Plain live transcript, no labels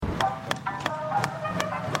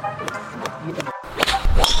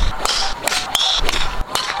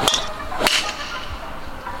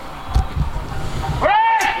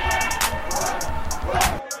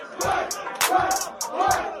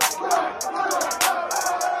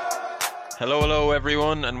Hello,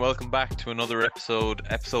 everyone, and welcome back to another episode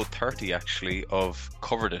 30 actually, of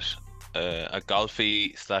Covered It, a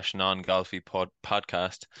golfy slash non-golfy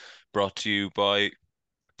podcast brought to you by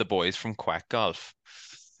the boys from Quack Golf.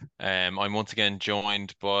 I'm once again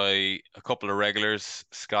joined by a couple of regulars,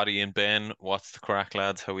 Scotty and Ben. What's the crack,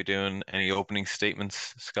 lads? How we doing? Any opening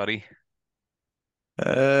statements, Scotty?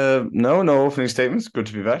 No opening statements. Good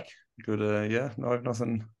to be back. Good. Yeah. No, I've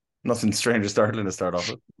nothing strange or startling to start off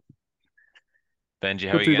with. Benji,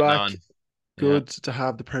 how are Good you to be getting back. on? Yeah. Good to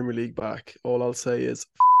have the Premier League back. All I'll say is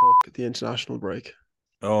fuck the international break.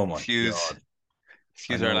 Oh my Excuse, God. I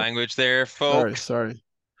excuse our know. language there, Sorry, folks. sorry.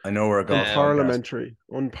 I know we're a golf Um, podcast.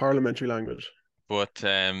 Unparliamentary language. But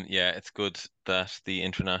yeah, it's good that the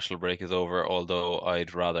international break is over, although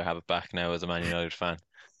I'd rather have it back now as a Man United fan.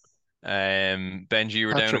 Benji, you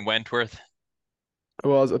were down in Patrick, Wentworth.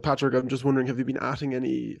 Patrick, I'm just wondering, have you been atting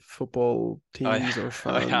any football I teams or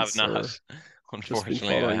I have fans, or not. just been Unfortunately,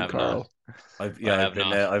 I following have not. Carl? I I've have been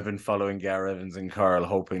not. I've been following Gar Evans and Carl,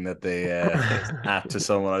 hoping that they at to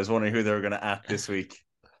someone. I was wondering who they were going to at this week.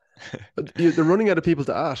 They're running out of people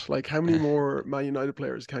to at. Like, how many more Man United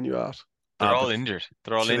players can you at? They're all But injured.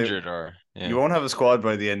 They're all so they injured, or you yeah. won't have a squad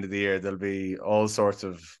by the end of the year. There'll be all sorts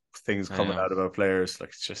of things I coming know. out about players.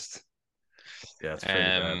 Like it's pretty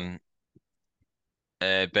bad. Um,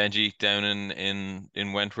 Benji down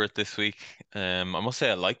in Wentworth this week. I must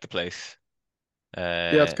say I like the place.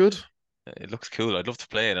 Yeah, it's Uh, good. it looks cool. I'd love to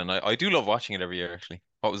play it, and I do love watching it every year. Actually,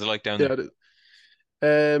 what was it like down Yeah, there?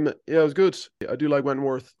 yeah, it was good. I do like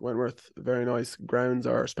Wentworth. Wentworth, very nice. Grounds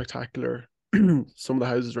are spectacular. Some of the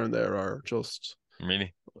houses around there are just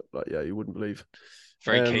Really? like, yeah, you wouldn't believe.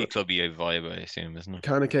 Very Um, K clubby vibe, I assume, isn't it?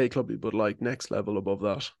 kind of K clubby, but like next level above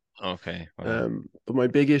that. Okay, wow. But my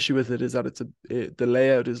big issue with it is that the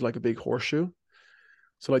layout is like a big horseshoe.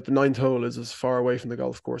 So like the ninth hole is as far away from the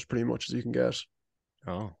golf course pretty much as you can get.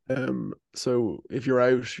 Oh, So if you're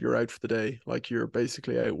out for the day. Like you're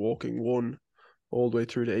basically out walking one all the way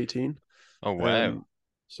through to 18. oh wow. Um,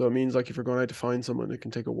 so it means like if you're going out to find someone, it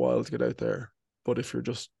can take a while to get out there. But if you're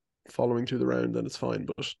just following through the round, then it's fine.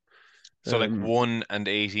 But So like um, 1 and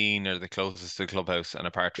 18 are the closest to the clubhouse, and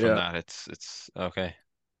apart from yeah, that, it's okay.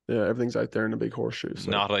 yeah, everything's out there in a big horseshoe. So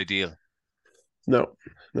Not ideal. no,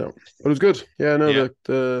 no, but it was good. Yeah, no, Yeah.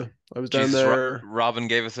 the I was down Jesus, there. Robin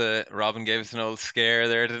gave us an old scare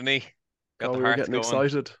there, didn't he? Got God, the we were hearts getting going.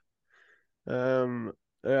 excited. Um,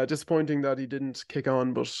 yeah, disappointing that he didn't kick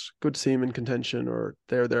on, but good to see him in contention or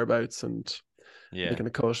thereabouts and Yeah. making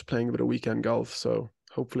a cut, playing a bit of weekend golf. So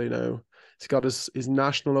hopefully now he's got his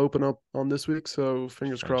national open up on this week. So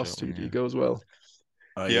fingers French crossed Open, he yeah. goes well.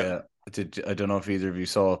 I Yeah. did. I don't know if either of you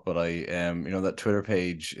saw it, but that Twitter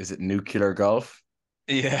page, is it Nuclear Golf?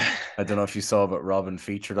 Yeah. I don't know if you saw, but Robin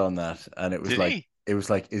featured on that, and Did he? it was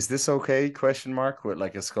like, is this okay? Question mark with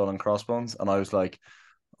like a skull and crossbones, and I was like,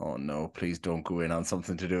 oh no, please don't go in on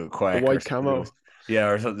something to do with The Quack or white something to do with, camo, yeah,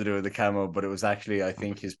 or something to do with the camo. But it was actually, I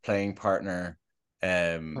think, his playing partner,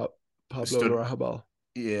 um, Pablo stood. Larrabal.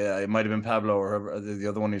 Yeah, it might have been Pablo or whoever, the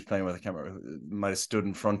other one he was playing with. I can't remember. Might have stood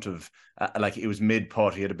in front of, like it was mid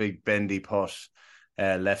putt. He had a big bendy putt,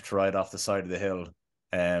 left to right off the side of the hill.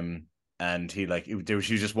 Um, and he was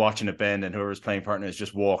just watching it bend, and whoever's playing partners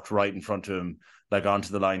just walked right in front of him, like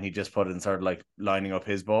onto the line. He just put it and started like lining up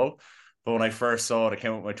his ball. But when I first saw it, I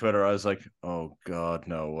came up with my Twitter. I was like, "Oh God,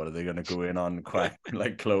 no! What are they going to go in on Quack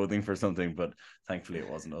like clothing for something?" But thankfully, it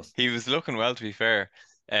wasn't us. He was looking well, to be fair.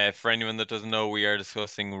 For anyone that doesn't know, we are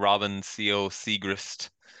discussing Robin CO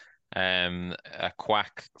Segrist, a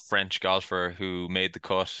quack French golfer who made the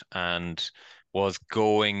cut and was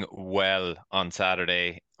going well on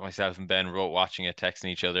Saturday. Myself and Ben were watching it, texting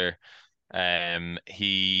each other.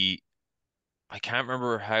 He, I can't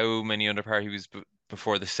remember how many under par he was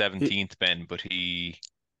before the He 17th, Ben, but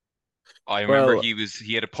I remember well,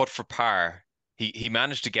 he had a putt for par. He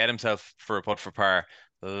managed to get himself for a putt for par,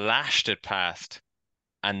 lashed it past,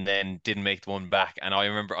 and then didn't make the one back. And I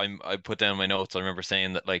remember I put down my notes. I remember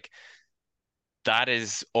saying that like that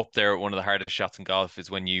is up there one of the hardest shots in golf is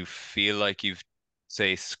when you feel like you've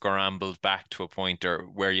say scrambled back to a point or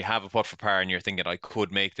where you have a putt for par and you're thinking I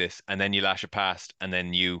could make this, and then you lash it past, and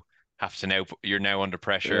then you have to you're now under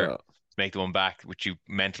pressure yeah, to make the one back, which you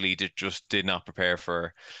mentally just did not prepare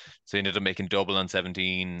for. So he ended up making double on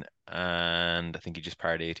 17, and I think he just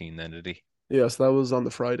parred 18 then, did he? yes, that was on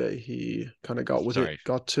the Friday. He kind of Sorry.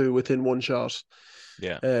 got to within one shot.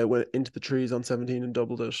 Yeah. Went into the trees on 17 and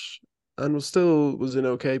doubled it, and was in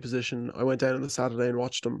okay position. I went down on the Saturday and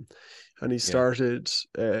watched him, and he Yeah. started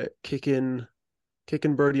kicking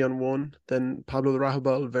birdie on one. Then Pablo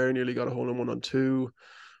Larrabal very nearly got a hole in one on two.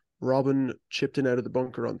 Robin chipped in out of the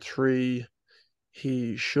bunker on 3.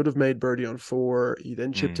 He should have made birdie on 4. He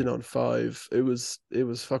then chipped in on 5. It was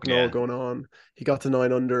fucking all Yeah. going on. He got to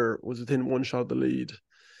 9 under, was within 1 shot of the lead.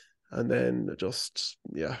 And then just,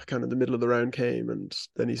 yeah, kind of the middle of the round came, and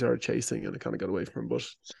then he started chasing, and it kind of got away from him. But it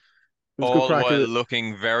was a good All crack. while It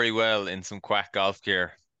looking very well in some quack golf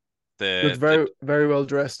gear. looked The very, very well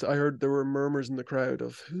dressed. I heard there were murmurs in the crowd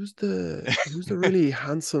of who's the really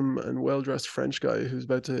handsome and well dressed French guy who's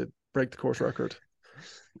about to break the course record.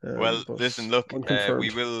 Well, But listen, look, we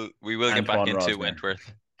unconfirmed. will get back Antoine into Rosner.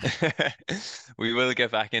 Wentworth. We will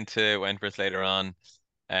get back into Wentworth later on.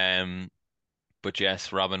 Um, but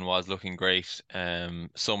yes, Robin was looking great.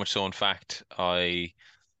 So much so, in fact, I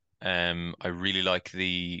really like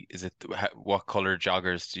what color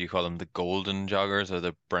joggers do you call them? The golden joggers or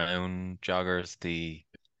the brown joggers? The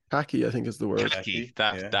Khaki, I think is the word. khaki,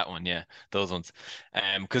 Yeah. that one, yeah, those ones.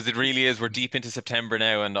 Because it really is. We're deep into September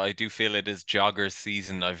now, and I do feel it is joggers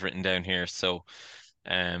season. I've written down here. So,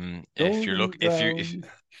 if you're Golden look, if you brown,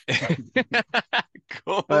 I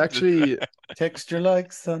golden. actually texture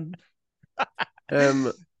like sun.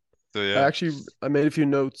 um So I yeah, actually I made a few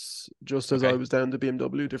notes just as I okay, was down to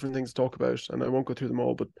BMW, different things to talk about, and I won't go through them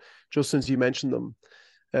all, but just since you mentioned them,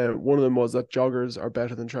 one of them was that joggers are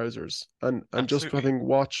better than trousers, and just absolutely, having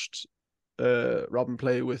watched Robin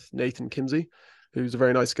play with Nathan Kimsey, who's a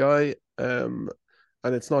very nice guy,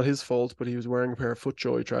 and it's not his fault, but he was wearing a pair of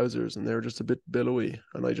FootJoy trousers, and they were just a bit billowy,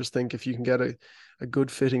 and I just think if you can get a good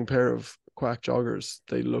fitting pair of quack joggers,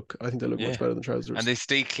 I think they look much yeah. better than And trousers. they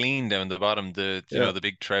stay clean down the bottom. Yeah. The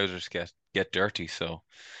big trousers get dirty. So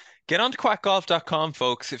get on to quackgolf.com,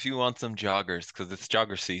 folks, if you want some joggers, because it's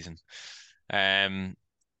jogger season. Um,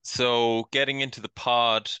 so getting into the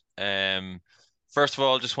pod, first of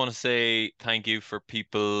all, just want to say thank you for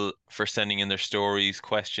people for sending in their stories,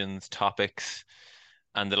 questions, topics,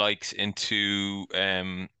 and the likes into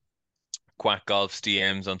Quack Golf's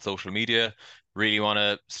DMs on social media. Really want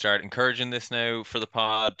to start encouraging this now for the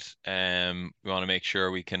pod. We want to make sure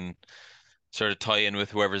we can sort of tie in with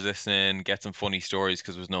whoever's listening, get some funny stories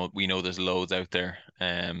because we know there's loads out there.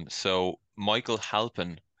 So Michael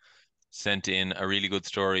Halpin sent in a really good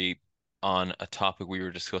story on a topic we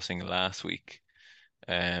were discussing last week.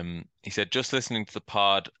 He said, just listening to the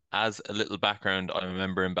pod, as a little background, I'm a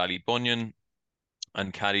member in Ballybunion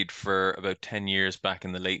and caddied for about 10 years back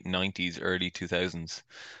in the late 90s, early 2000s.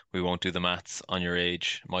 We won't do the maths on your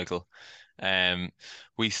age, Michael. Um,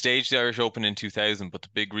 we staged the Irish Open in 2000, but the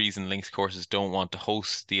big reason links courses don't want to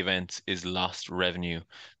host the events is lost revenue.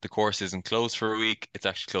 The course isn't closed for a week, it's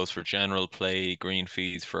actually closed for general play, green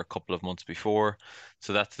fees for a couple of months before.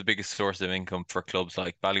 So that's the biggest source of income for clubs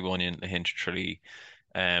like Ballybunion, Lahinch, Tralee.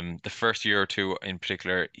 The first year or two in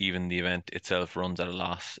particular, even the event itself runs at a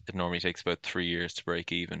loss. It normally takes about 3 years to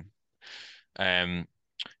break even. Um,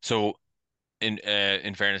 so in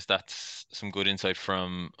fairness, that's some good insight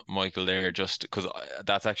from Michael there, just because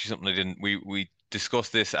that's actually something I didn't we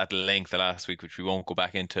discussed this at length last week, which we won't go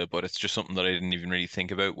back into, but it's just something that I didn't even really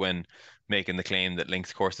think about when making the claim that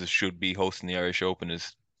links courses should be hosting the Irish Open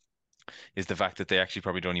is the fact that they actually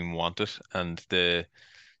probably don't even want it, and the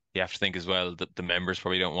you have to think as well that the members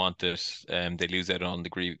probably don't want it. They lose out on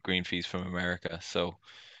the green fees from America. So,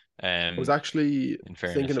 I was um, actually in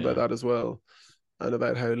fairness, thinking about yeah, that as well, and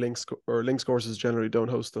about how links courses generally don't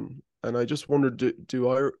host them. And I just wondered, do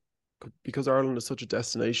I, because Ireland is such a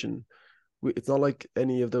destination, it's not like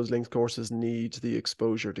any of those links courses need the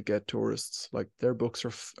exposure to get tourists. Like their books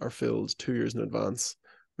are filled 2 years in advance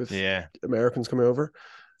with yeah, Americans coming over.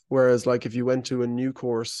 Whereas, like if you went to a new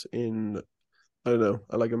course in, I don't know,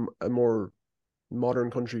 like a more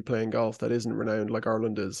modern country playing golf that isn't renowned like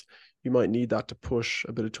Ireland is, you might need that to push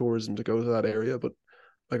a bit of tourism to go to that area. But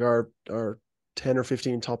like our 10 or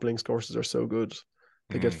 15 top links courses are so good,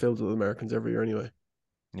 they get mm, filled with Americans every year anyway.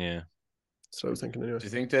 yeah, So I was thinking anyway. Do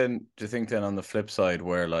you think then on the flip side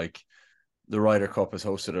where like the Ryder Cup has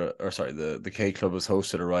hosted the K Club has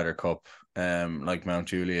hosted a Ryder Cup, like Mount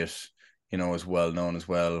Juliet, is well known as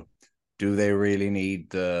well. Do they really need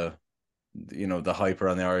the hype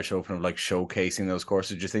around the Irish Open of like showcasing those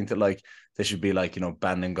courses? Do you think that like they should be like,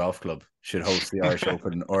 Bandon Golf Club should host the Irish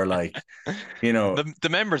Open, or like, you know, the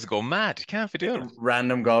members go mad. You can't be doing it.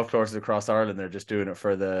 random golf courses across Ireland? They're just doing it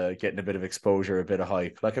for the getting a bit of exposure, a bit of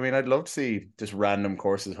hype. Like, I mean, I'd love to see just random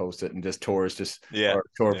courses hosted and just tours, Yeah, or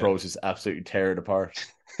tour yeah. pros just absolutely tear it apart.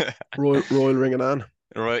 Royal Ring and Anne.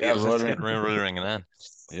 Right, Yeah, yeah, let's rolling. get really ringing in.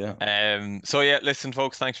 Yeah. So yeah, listen,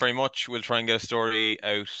 folks, thanks very much. We'll try and get a story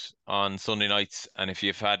out on Sunday nights, and if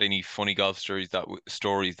you've had any funny golf stories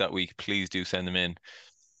that week, please do send them in.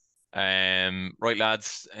 Right,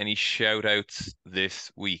 lads. Any shout outs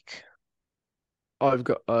this week? I've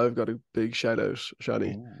got a big shout out,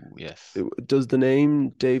 Shani. Ooh, yes. Does the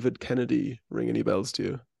name David Kennedy ring any bells to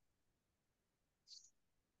you?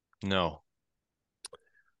 No.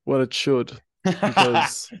 Well, it should,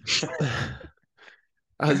 because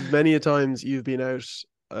as many a times you've been out,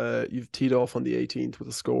 you've teed off on the 18th with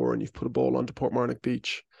a score and you've put a ball onto Portmarnock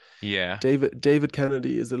Beach. Yeah. David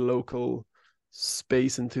Kennedy is a local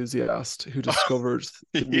space enthusiast who discovered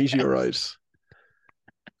the Yes. meteorite.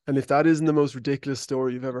 And if that isn't the most ridiculous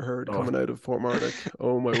story you've ever heard Oh, coming out of Portmarnock,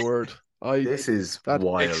 oh my word. I this is that Ex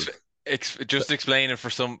wild. just explain it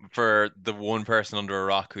for the one person under a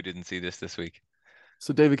rock who didn't see this week.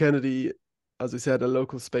 So David Kennedy, as I said, a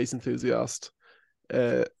local space enthusiast,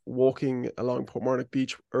 walking along Portmarnock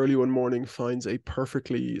Beach early one morning, finds a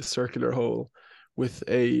perfectly circular hole with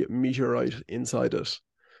a meteorite inside it.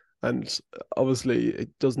 And obviously,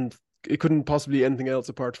 it couldn't possibly be anything else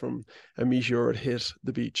apart from a meteor had hit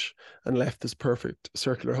the beach and left this perfect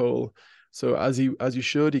circular hole. So as you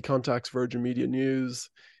should, he contacts Virgin Media News,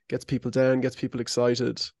 gets people down, gets people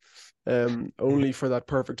excited. Only for that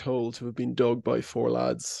perfect hole to have been dug by four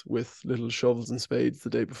lads with little shovels and spades the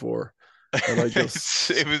day before. And I It just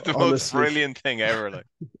was the most honestly, brilliant thing ever, like.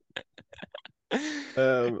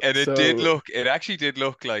 And so it actually did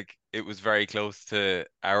look like it was very close to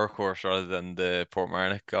our course rather than the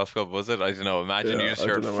Portmarnock Golf Club, was it? I don't know. Imagine you yeah, just I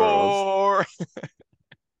don't heard know where it was. four.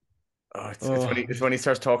 Oh, it's when Oh, he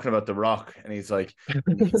starts talking about the rock and he's like,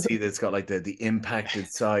 and you can see that it's got like the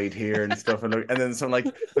impacted side here and stuff. And then some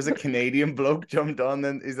like there's a Canadian bloke jumped on,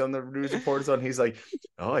 then he's on the news reporters on. He's like,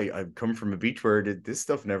 oh, I've come from a beach where this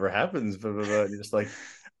stuff never happens. Blah, blah, blah. And you're just like,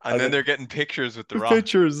 And and then then they're getting pictures with the the rock.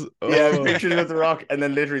 pictures. yeah, Oh. pictures with the rock, and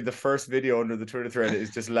then literally the first video under the Twitter thread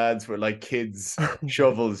is just lads with like kids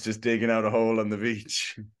shovels just digging out a hole on the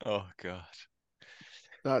beach. Oh God.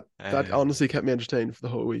 That Um, honestly kept me entertained for the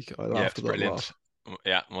whole week. I yeah, laughed it's a lot. brilliant.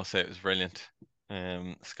 Yeah, I must say it was brilliant.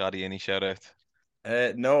 Scotty, any shout out?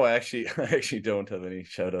 No, I actually don't have any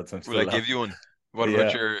shout outs. I'm Will I still give laughing. you one? What about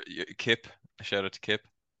Yeah, your Kip? A shout out to Kip.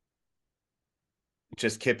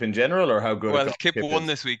 just Kip in general, or how good a Well, golf Kip Kip won is.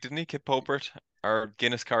 this week, didn't he? Kip Popert, our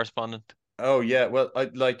Guinness correspondent. Oh yeah, well, I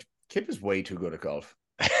like Kip is way too good at golf.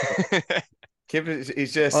 Kip is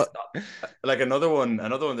he's Uh, just like another one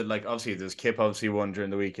that like obviously there's Kip obviously won during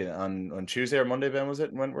the week on Tuesday or Monday. Ben was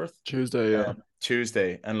it in Wentworth? Tuesday, yeah.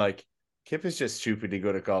 Tuesday, and like Kip is just stupidly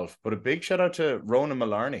good at golf. But a big shout out to Ronan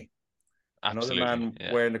Mullarney, another Absolutely, man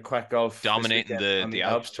yeah. wearing the quack golf this Dominating weekend on the the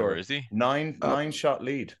Alps Alps tour, tour. is he? Uh, Nine shot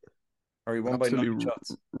lead, or he won by nine absolutely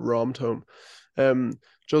shots. rommed home.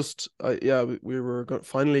 Just yeah, we were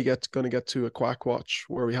finally going to get to a quack watch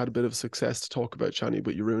where we had a bit of success to talk about, Chani,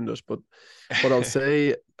 but you ruined it. But what I'll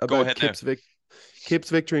say Go about ahead now. Kip's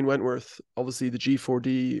victory in Wentworth, obviously the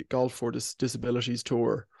G4D Golf for Disabilities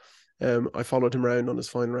Tour. I followed him around on his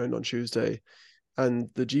final round on Tuesday, and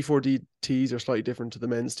the G4D tees are slightly different to the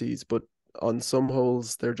men's tees, but on some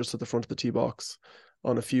holes they're just at the front of the tee box.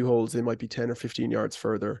 On a few holes they might be 10 or 15 yards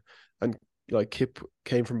further, and like Kip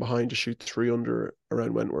came from behind to shoot 3 under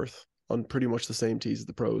around Wentworth on pretty much the same tees as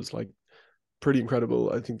the pros. Like pretty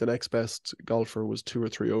incredible. I think the next best golfer was 2 or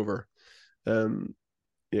 3 over. Um,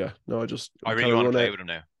 yeah, no, I I'm really kind of want to play with him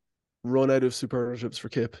now. run out of superlatives for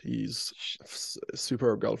Kip. He's a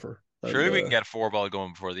superb golfer, and Surely we can get a four ball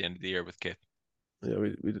going before the end of the year with Kip. yeah,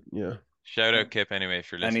 we yeah. Shout out Kip anyway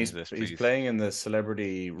if you're And listening to this, he's please. playing in the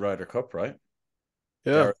Celebrity Ryder Cup, right?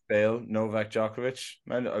 Yeah, Gareth Bale, Novak Djokovic.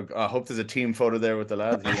 Man, I hope there's a team photo there with the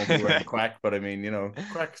lads. He won't be wearing the quack, but I mean,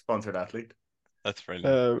 quack sponsored athlete. That's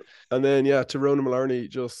brilliant. um, and then yeah, to Ronan Mullarney,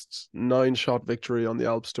 just 9 shot victory on the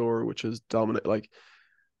Alps tour, which is dominant. Like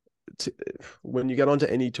to, when you get onto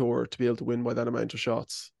any tour, to be able to win by that amount of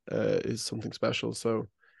shots is something special. So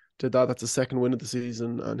did that. That's the second win of the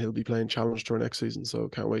season, and he'll be playing Challenge Tour next season. So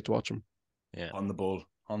can't wait to watch him. Yeah. On the bull.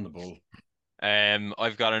 On the bull.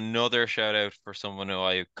 I've got another shout out for someone who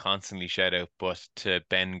I constantly shout out, but to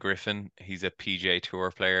Ben Griffin. He's a PGA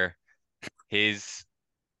Tour player. His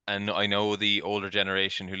and I know the older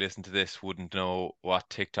generation who listen to this wouldn't know what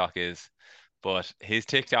TikTok is, but his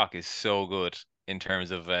TikTok is so good in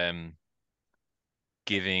terms of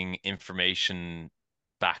giving information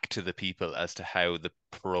back to the people as to how the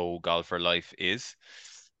pro golfer life is.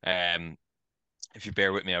 Um, if you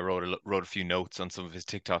bear with me, I wrote a few notes on some of his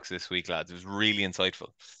TikToks this week, lads. It was really insightful.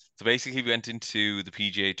 So basically, we went into the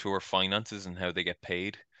PGA Tour finances and how they get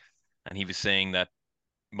paid, and he was saying that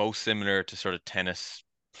most similar to sort of tennis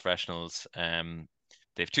professionals,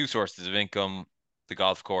 they have two sources of income: the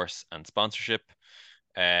golf course and sponsorship.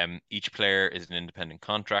 Each player is an independent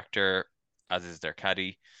contractor, as is their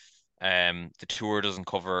caddy. The tour doesn't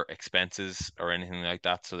cover expenses or anything like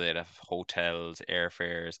that, so they'd have hotels,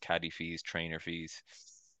 airfares, caddy fees, trainer fees.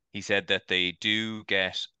 He said that they do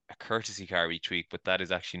get a courtesy car each week, but that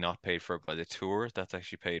is actually not paid for by the tour. That's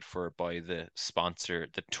actually paid for by the sponsor,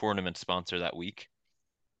 the tournament sponsor that week.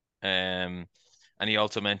 Um, and he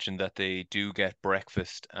also mentioned that they do get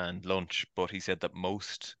breakfast and lunch, but he said that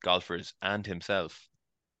most golfers and himself,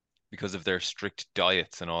 because of their strict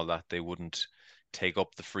diets and all that, they wouldn't take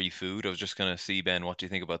up the free food. I was just gonna see, Ben, what do you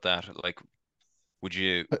think about that? Like, would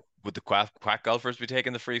you I, would the quack golfers be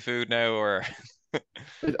taking the free food now, or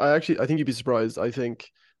I think you'd be surprised. I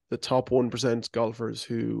think the top 1% golfers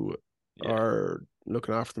who yeah, are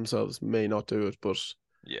looking after themselves may not do it, but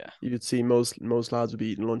yeah, you'd see most lads would be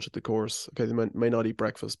eating lunch at the course. Okay, they may not eat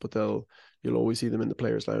breakfast, but you'll always see them in the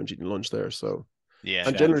players' lounge eating lunch there. So, yeah,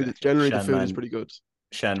 and Shan, generally exactly. the Shan food is man, pretty good.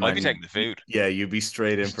 Shan I'd man, be taking the food. yeah, you'd be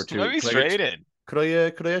straight in for I'd two. be straight in. Could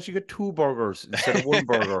I actually get two burgers instead of one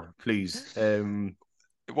burger, please?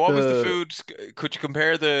 What was the The food? Could you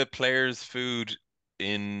compare the players' food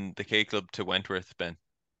in the K Club to Wentworth, Ben?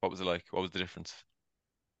 What was it like? What was the difference?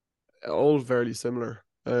 all fairly similar.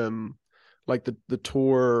 Like the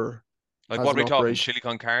tour Like, has what are an we talking? operation. Chili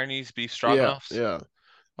con carnes, beef Yeah, stroganoffs?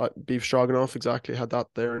 yeah. Beef stroganoff, exactly. Had that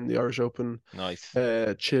there in the Irish Open. Nice.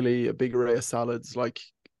 Chili, a big array of salads. Like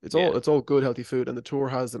Yeah. it's all good, healthy food. And the tour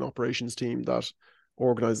has an operations team that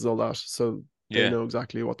organizes all that, so they Yeah. know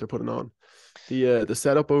exactly what they're putting on. The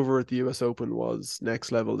setup over at the US Open was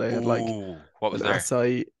next level. They had like Ooh, what was an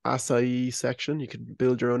there? acai section. You could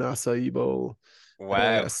build your own acai bowl, a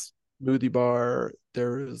Wow. smoothie bar.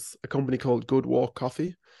 There's a company called Good Walk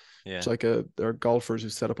Coffee. It's Yeah. like they're golfers who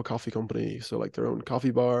set up a coffee company, so like their own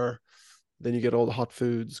coffee bar. Then you get all the hot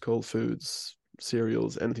foods, cold foods,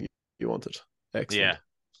 cereals, anything you wanted. Yeah. Excellent.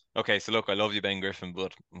 Okay, so look, I love you, Ben Griffin,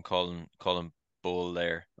 but I'm calling bull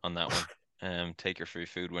there on that one. Take your free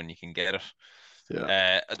food when you can get it.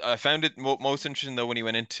 Yeah. I found it mo most interesting though when he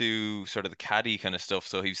went into sort of the caddy kind of stuff.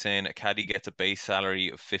 So he was saying a caddy gets a base salary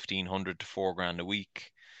of 1,500 to 4 grand a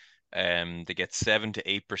week. They get 7 to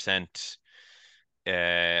 8%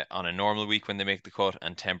 on a normal week when they make the cut,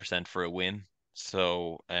 and 10% for a win.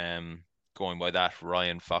 So going by that,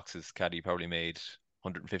 Ryan Fox's caddy probably made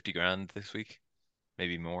 150 grand this week,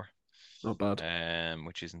 maybe more, Not bad.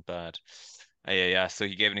 which isn't bad. Yeah, yeah. So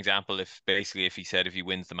he gave an example. If basically, if he said if he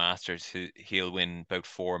wins the Masters, he'll win about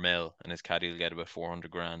 4 mil, and his caddy will get about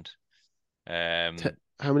 400 grand. Um,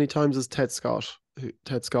 How many times has Ted Scott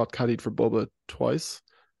caddied for Bubba twice?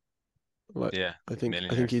 Like yeah, I think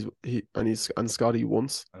millionaires. he's and Scotty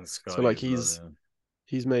once. and So Scotty like as well. Yeah.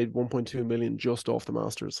 he's made 1.2 million just off the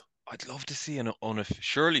Masters. I'd love to see an unofficial.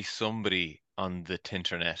 Surely somebody on the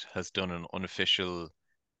Tinternet has done an unofficial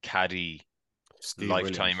caddy Steve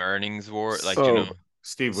lifetime Williams. earnings war, like you Oh, know.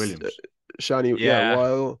 Steve Williams. Shani, yeah. Yeah,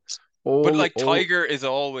 While but like all Tiger is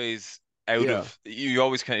always out yeah. of. You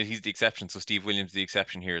always kind of he's the exception, so Steve Williams is the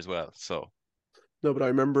exception here as well. So No, but I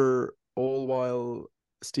remember all while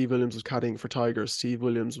Steve Williams was caddying for Tiger, Steve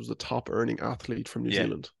Williams was the top earning athlete from New yeah,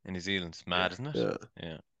 Zealand. in New Zealand, it's Yeah. mad, isn't it?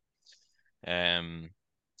 Yeah. Yeah.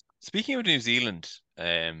 Speaking of New Zealand,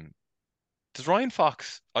 does Ryan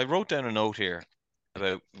Fox? I wrote down a note here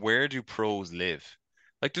about where do pros live.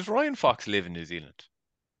 Like, does Ryan Fox live in New Zealand?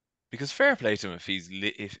 Because fair play to him if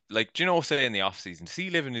if like, do you know, say in the off season, does he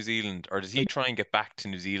live in New Zealand or does he I try and get back to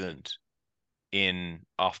New Zealand in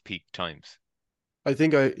off peak times? I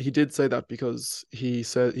think he did say that because he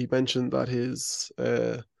mentioned that his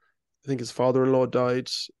I think his father-in-law died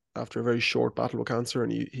after a very short battle with cancer,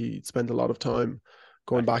 and he spent a lot of time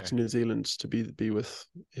going Back back there. to New Zealand to be with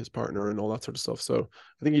his partner and all that sort of stuff. So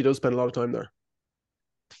I think he does spend a lot of time there.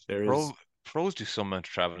 There is Pros do some amount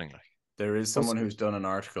of traveling, like. someone who's done an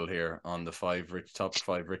article here on the top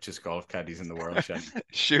five richest golf caddies in the world, Shane.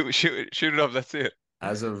 Shoot it up. Let's see it.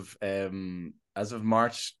 As of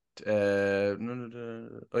March, oh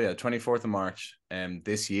yeah, 24th of March,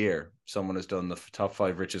 this year, someone has done the top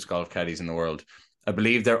five richest golf caddies in the world. I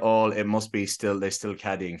believe it must be they're still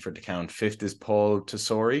caddying for the count. Fifth is Paul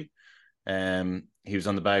Tesori. He was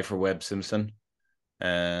on the bag for Webb Simpson.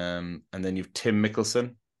 And then you've Tim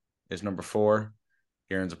Mickelson is number four.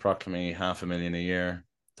 He earns approximately $500,000 a year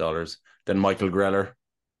dollars. Then Michael Greller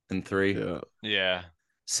in three. Yeah. Yeah.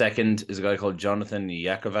 Second is a guy called Jonathan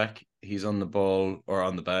Yakovac. He's on the ball or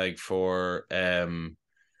on the bag for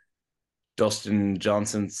Justin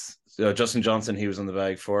Johnson. He was on the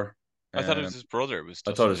bag for. I thought it was his brother. It was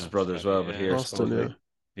I thought it Dustin was his Johnson's brother as caddy. well, but Yeah. here Austin, yeah. supposedly,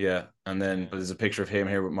 yeah. And then, Yeah. but there's a picture of him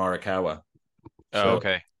here with Morikawa. Oh, So,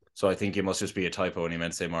 okay. so I think it must just be a typo, and he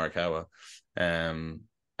meant to say Morikawa.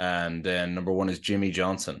 And then number one is Jimmy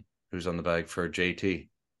Johnson, who's on the bag for JT.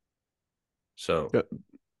 So Yeah,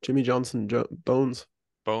 Jimmy Johnson, Bones.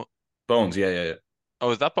 Bone. Bones, yeah.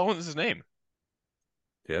 Oh, is that Bones' name?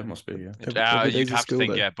 Yeah, it must be, yeah. Every You'd day's a have to school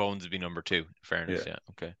think, day. yeah, Bones would be number two. In fairness, Yeah. yeah.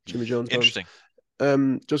 Okay. Jimmy Jones, Bones. Interesting.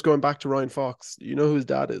 Just going back to Ryan Fox, you know who his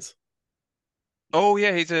dad is? Oh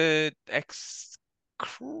yeah, he's an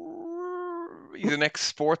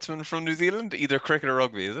ex-sportsman from New Zealand, either cricket or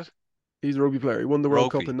rugby, is it? He's a rugby player. He won the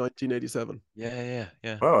World Cup Rugby. in 1987.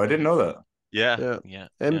 Yeah. Wow, I didn't know that. Yeah, Yeah.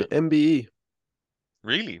 yeah. MBE.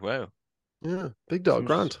 Really? Wow. Yeah, big dog, Some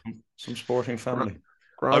Grant. some sporting Gra- family.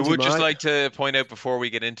 I Granty would just Mai. like to point out before we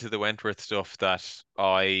get into the Wentworth stuff that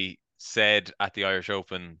I said at the Irish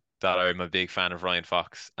Open that I'm a big fan of Ryan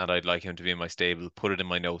Fox and I'd like him to be in my stable. Put it in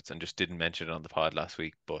my notes and just didn't mention it on the pod last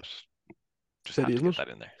week, but just had Steady, to isn't get it? that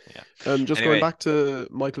in there. Yeah. Just going Anyway, back to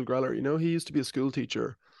Michael Greller, he used to be a school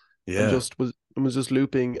teacher and Yeah. was just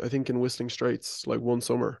looping, I think, in Whistling Straits like one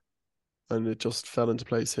summer, and it just fell into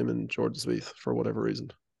place, him and Jordan Spieth, for whatever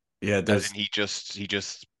reason. Yeah, as in there's he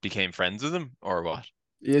just became friends with him or what?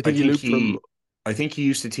 Yeah, I I think he think looped from. he I think he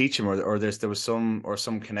used to teach him, or there was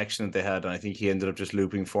some connection that they had, and I think he ended up just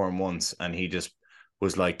looping for him once, and he just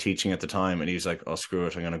was like teaching at the time, and he was like, "Oh, screw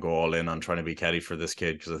it, I'm gonna go all in on trying to be caddy for this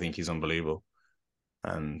kid because I think he's unbelievable."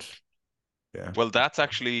 And yeah, Well, that's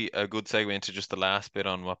actually a good segue into just the last bit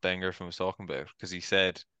on what Ben Griffin was talking about because he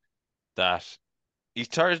said that he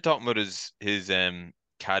started talking about his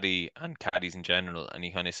caddy and caddies in general, and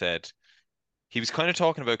he kind of said he was kind of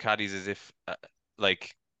talking about caddies as if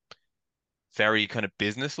like very kind of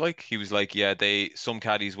business like. He was like, yeah, some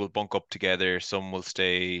caddies will bunk up together, some will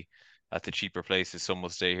stay at the cheaper places, some will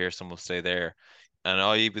stay here, some will stay there. And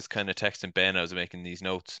I was kind of texting Ben, I was making these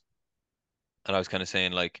notes, and I was kind of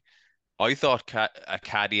saying like I thought a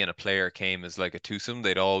caddy and a player came as like a twosome.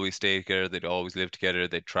 They'd always stay together, they'd always live together,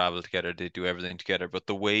 they'd travel together, they'd do everything together. But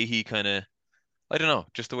the way he kind of I don't know,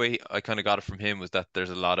 just the way I kind of got it from him was that there's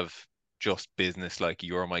a lot of just business, like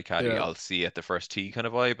you're my caddy, Yeah, I'll see you at the first tee kind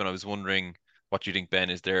of vibe. And I was wondering what you think, Ben,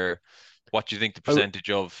 what do you think the I percentage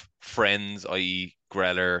of friends, i.e.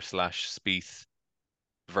 Greller slash Spieth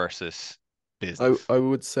versus I business? I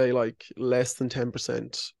would say like less than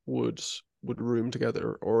 10% would room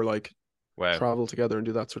together or like Wow. travel together and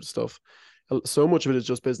do that sort of stuff. So much of it is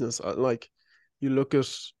just business. Like you look at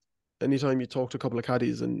anytime you talk to a couple of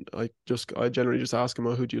caddies, and I generally just ask them,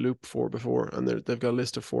 "Oh, who do you loop for before?" And they've got a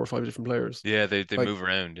list of 4 or 5 different players. Yeah, they Like move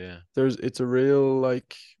around, yeah. it's a real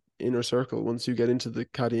like inner circle. Once you get into the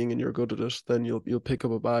caddying and you're good at it, then you'll pick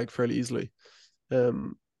up a bag fairly easily.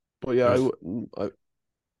 Um, but yeah, there's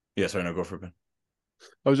yeah. Sorry, no, go for it, Ben.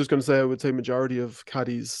 I was just going to say, I would say majority of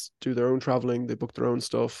caddies do their own traveling. They book their own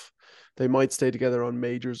stuff. They might stay together on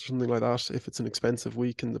majors or something like that if it's an expensive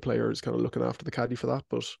week and the player is kind of looking after the caddy for that.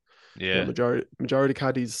 But yeah, Yeah. majority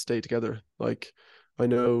caddies stay together. Like I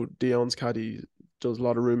know Dion's caddy does a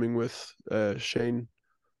lot of rooming with Shane,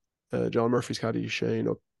 John Murphy's caddy Shane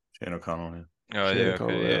O'Connell. Yeah. Oh Shane yeah, okay,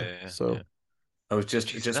 O'Connell. Yeah, yeah. so I was Jeez,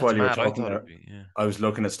 just that's while you were mad. I talking thought there, it'd be, yeah. I was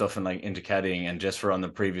looking at stuff and like into caddying, and just for on the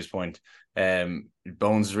previous point,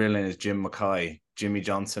 Bones' real name is Jim Mackay. Jimmy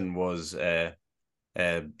Johnson was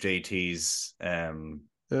JT's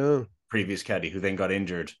yeah, previous caddy, who then got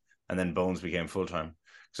injured, and then Bones became full time.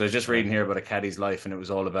 So I was just Right. reading here about a caddy's life, and it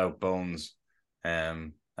was all about Bones,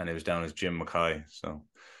 and it was down as Jim Mackay. So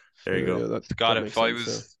there you yeah, go. Scott, that makes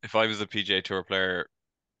sense. Yeah, if I was a PGA Tour player,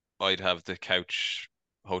 I'd have the couch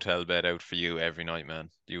hotel bed out for you every night, man.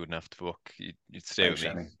 You wouldn't have to book. You'd stay with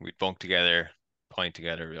Thanks, me. Shanny. We'd bunk together, pint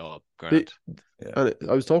together, we all the, grand. Yeah, and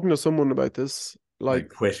I was talking to someone about this.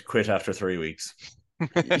 like Like quit after 3 weeks.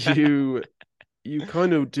 you you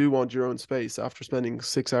kind of do want your own space after spending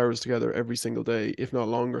 6 hours together every single day, if not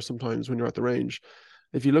longer sometimes when you're at the range.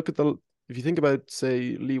 If you look at if you think about,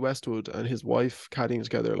 say, Lee Westwood and his wife caddying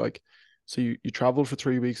together, like, so you travel for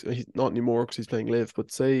 3 weeks, he's not anymore because he's playing live,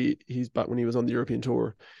 but say he's back when he was on the European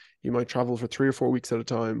tour, you might travel for 3 or 4 weeks at a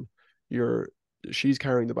time. You're She's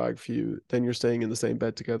carrying the bag for you, then you're staying in the same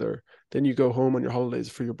bed together, then you go home on your holidays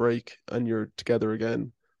for your break and you're together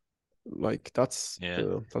again. Like that's Yeah.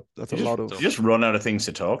 that's You a just lot of. you just run out of things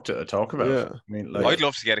to talk about. Yeah, I mean, like I'd like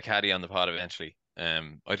love to get a caddy on the pod eventually. I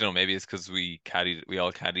don't know, maybe it's because we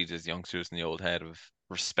all caddied as youngsters in the old head of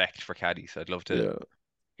respect for caddies. I'd love to yeah,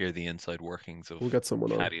 hear the inside workings of we'll get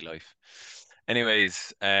someone on. caddy life.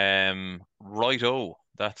 Anyways, righto,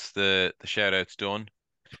 that's the shout outs done.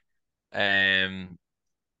 Um,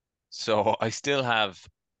 so I still have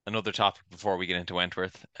another topic before we get into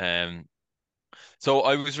Wentworth. So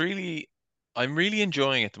I'm really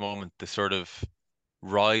enjoying at the moment the sort of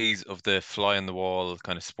rise of the fly on the wall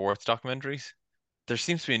kind of sports documentaries. There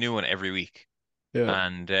seems to be a new one every week, Yeah,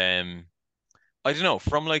 and I don't know,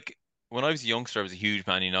 from like when I was a youngster, I was a huge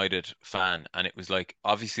Man United fan, and it was like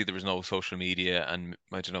obviously there was no social media, and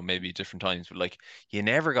I don't know, maybe different times, but like you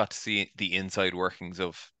never got to see the inside workings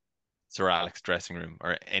of Sir Alex's dressing room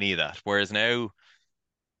or any of that. Whereas now,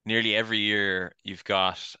 nearly every year, you've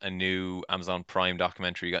got a new Amazon Prime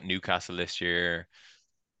documentary. You got Newcastle this year.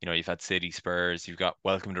 You know, you've had City, Spurs. You've got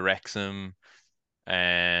Welcome to Wrexham.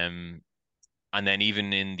 Um, and then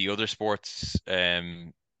even in the other sports,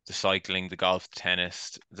 the cycling, the golf, the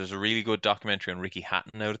tennis, there's a really good documentary on Ricky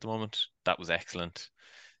Hatton out at the moment. That was excellent.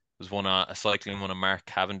 There's one a cycling one on Mark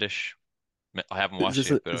Cavendish. I haven't watched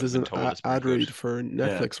it, but is I've this been an told it's pretty ad good. read for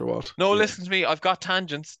Yeah, Netflix or what? No, yeah. listen to me. I've got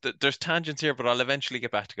tangents. There's tangents here, but I'll eventually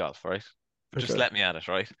get back to golf, right? Just Okay. let me at it,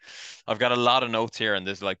 right? I've got a lot of notes here, and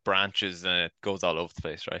there's like branches, and it goes all over the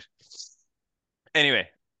place, right? Anyway,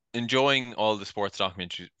 enjoying all the sports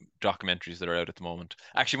documentaries that are out at the moment.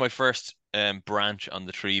 Actually, my first branch on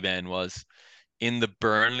the tree, Ben, was in the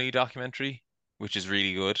Burnley documentary, which is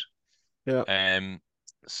really good. Yeah. Um,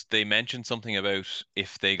 they mentioned something about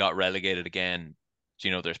if they got relegated again,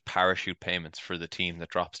 there's parachute payments for the team that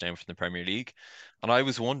drops down from the Premier League. And I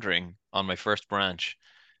was wondering on my first branch,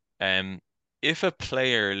 um, if a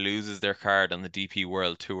player loses their card on the DP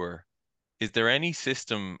World Tour, is there any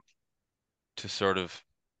system to sort of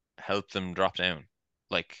help them drop down?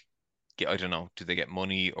 Like, I don't know, do they get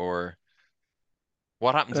money or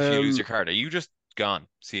what happens if you lose Um, your card? Are you just gone?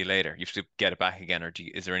 See you later. You have to get it back again, or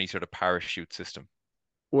is there any sort of parachute system?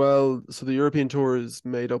 well, so the European Tour is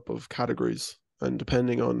made up of categories, and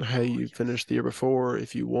depending on how Oh, you yes. finished the year before,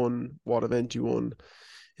 if you won, what event you won,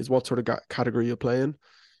 is what sort of category you're playing.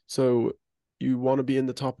 So you want to be in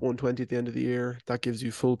the top 120 at the end of the year. That gives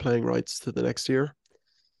you full playing rights to the next year.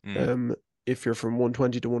 Mm, Um, if you're from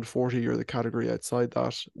 120 to 140, you're the category outside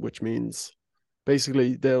that, which means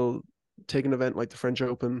basically they'll take an event like the French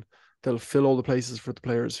Open, they'll fill all the places for the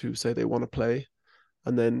players who say they want to play,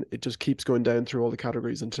 and then it just keeps going down through all the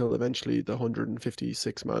categories until eventually the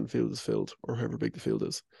 156-man field is filled, or however big the field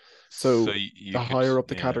is. so So you the could, higher up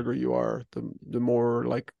the yeah, category you are, the more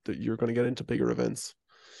like that you're going to get into bigger events.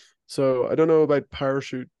 So I don't know about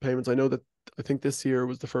parachute payments. I know that I think this year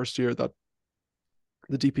was the first year that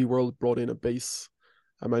the DP World brought in a base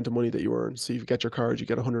amount of money that you earn. So you get your card, you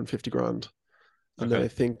get 150 grand. And then okay. I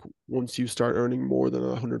think once you start earning more than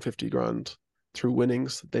 150 grand through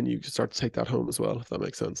winnings, then you start to take that home as well, if that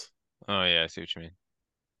makes sense. Oh yeah, I see what you mean.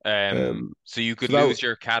 Um, So you could so that lose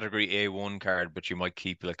your category A1 card, but you might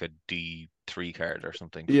keep like a D3 card or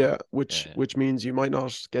something yeah, for, yeah, which means you might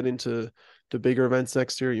not get into the bigger events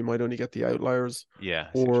next year. You might only get the outliers, yeah,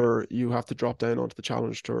 I see what you mean. or you have to drop down onto the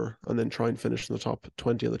Challenge Tour and then try and finish in the top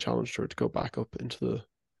 20 on the Challenge Tour to go back up into the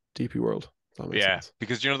DP World. If that makes Yeah, sense.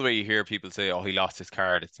 because the way you hear people say, "Oh, he lost his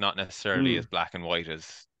card." It's not necessarily as Mm, black and white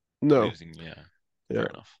as no, losing. Yeah, yeah, fair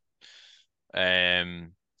enough.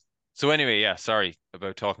 Um, So anyway, yeah, sorry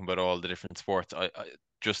about talking about all the different sports. I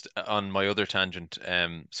just on my other tangent,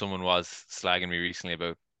 someone was slagging me recently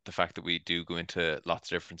about the fact that we do go into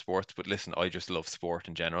lots of different sports. But listen, I just love sport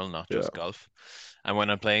in general, not yeah, just golf. And when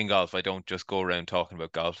I'm playing golf, I don't just go around talking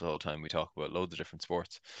about golf the whole time. We talk about loads of different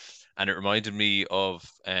sports. And it reminded me of,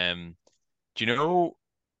 do you know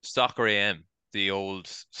Soccer AM, the old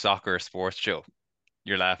soccer sports show?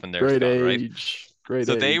 You're laughing there, Scott, right? great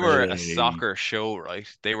So they age. were Great a age. soccer show, right?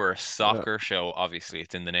 They were a Yeah. soccer show, obviously,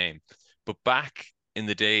 it's in the name. But back in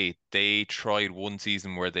the day, they tried one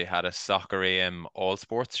season where they had a Soccer AM all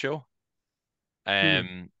sports show. Hmm.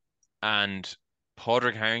 Um, and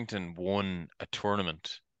Padraig Harrington won a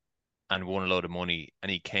tournament and won a load of money,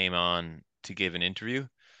 and he came on to give an interview.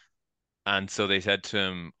 And so they said to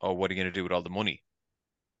him, "Oh, what are you going to do with all the money?"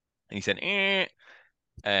 And he said,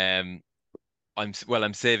 um,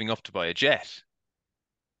 I'm saving up to buy a jet."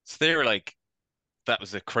 So they were like, that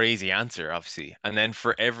was a crazy answer, obviously. And then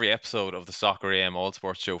for every episode of the Soccer AM All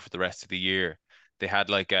Sports show for the rest of the year, they had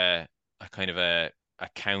like a kind of a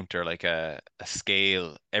counter, like a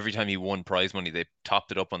scale. Every time he won prize money, they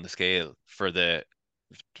topped it up on the scale for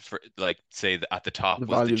like say at the top The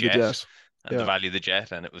was the value of the jet jet. and the Yeah. value of the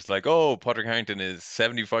jet, and it was like, oh, Patrick Harrington is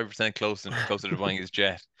 75% closer to buying his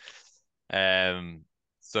jet. Um,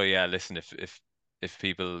 so yeah, listen, if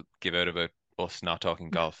people give out about us not talking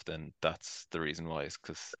golf, then that's the reason why, is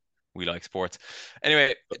because we like sports.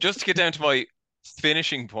 Anyway, just to get down to my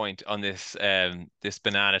finishing point on this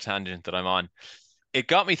banana tangent that I'm on, it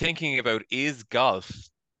got me thinking about, is golf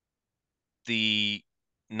the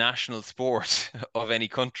national sport of any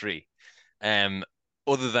country, um,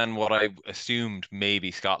 other than what I assumed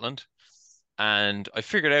maybe Scotland? And I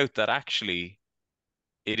figured out that actually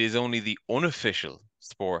it is only the unofficial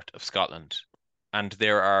sport of Scotland, and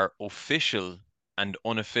there are official and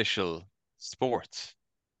unofficial sports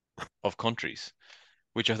of countries,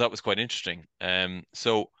 which I thought was quite interesting.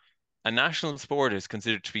 So a national sport is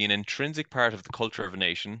considered to be an intrinsic part of the culture of a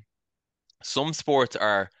nation. Some sports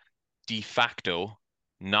are de facto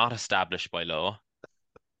not established by law,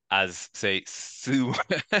 as say sumo.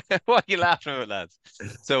 What are you laughing about, lads?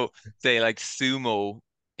 So say like sumo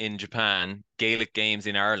in Japan, Gaelic games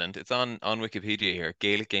in Ireland. It's on Wikipedia here.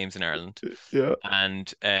 Gaelic games in Ireland, Yeah.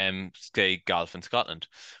 and say golf in Scotland.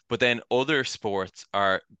 But then other sports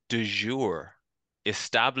are de jure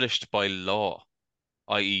established by law,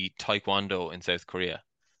 i.e. Taekwondo in South Korea.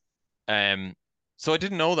 Um, so I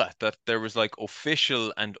didn't know that there was like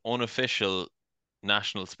official and unofficial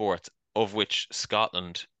national sports, of which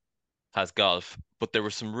Scotland has golf, but there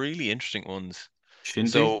were some really interesting ones. Shinty?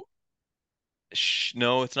 So sh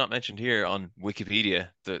no, it's not mentioned here on Wikipedia,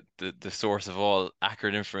 the source of all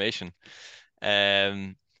accurate information.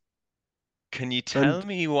 Um, can you tell And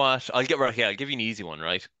me what? I'll get right. Okay, I'll give you an easy one,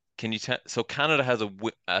 right? Can you tell? So Canada has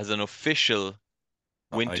an official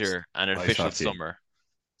Ice winter and an ice official hockey. summer.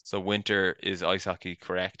 So winter is ice hockey,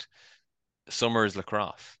 correct? Summer is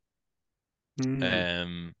lacrosse. mm,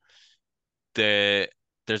 Um, the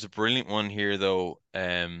there's a brilliant one here though.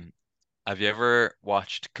 Have you ever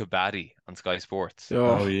watched Kabaddi on Sky Sports?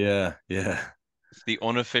 Oh oh, yeah, yeah. It's the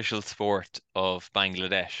unofficial sport of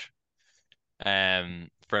Bangladesh.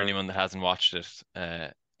 For anyone that hasn't watched it,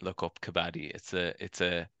 look up Kabaddi.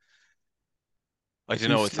 I don't do you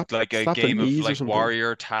know, it's slap like a slap the game of knees or like something?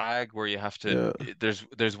 warrior tag where you have to Yeah.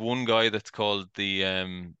 there's one guy that's called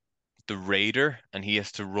the raider, and he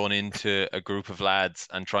has to run into a group of lads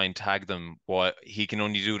and try and tag them. While he can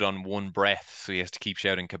only do it on one breath, so he has to keep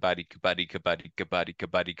shouting kabaddi, kabaddi, kabaddi, kabaddi,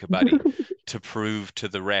 kabaddi, kabaddi to prove to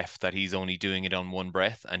the ref that he's only doing it on one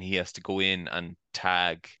breath, and he has to go in and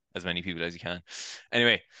tag as many people as he can.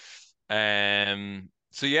 Anyway,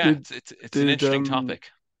 so yeah, Did it's an did interesting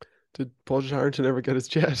topic. did Padraig Harrington ever get his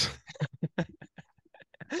jet?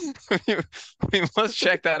 we, we must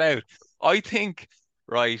check that out. I think,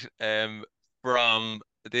 right, from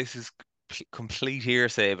this is complete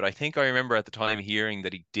hearsay, but I think I remember at the time hearing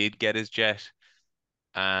that he did get his jet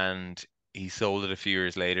and he sold it a few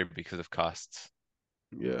years later because of costs.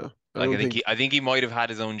 Yeah. I Like don't think I think he might have had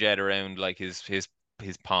his own jet around like his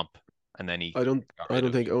pomp, and then he I don't got I rid don't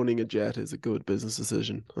of it. think owning a jet is a good business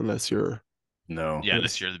decision No. Yeah, unless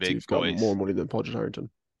unless you're the big you've got more boys. money than Padraig Harrington.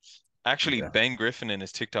 Actually, Yeah. Ben Griffin in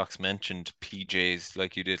his TikToks mentioned PJs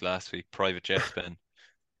like you did last week, private jets, Ben.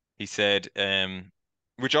 He said,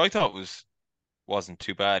 which I thought wasn't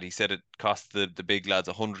too bad. He said it cost the big lads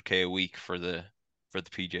 100K a week for the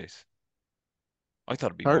PJs. I thought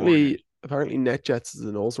it'd be more than it. Apparently NetJets is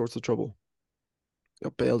in all sorts of trouble.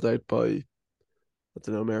 Got bailed out by I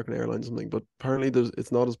don't know American Airlines or something, but apparently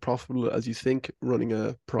it's not as profitable as you think running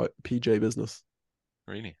a PJ business.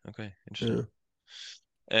 Really? Okay, interesting.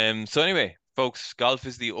 Yeah. So anyway, folks, golf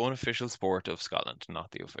is the unofficial sport of Scotland,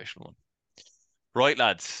 not the official one. Right,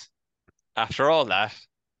 lads. After all that,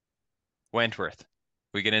 Wentworth.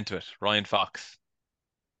 We get into it. Ryan Fox.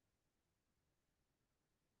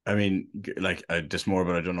 I mean, like, just more,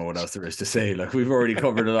 but I don't know what else there is to say. Like, we've already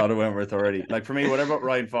covered a lot of Wentworth already. Like, for me, whatever about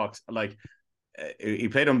Ryan Fox, like, he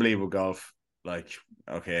played unbelievable golf. Like,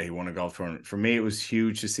 okay, he won a golf tournament. For me, it was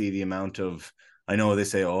huge to see the amount of. I know they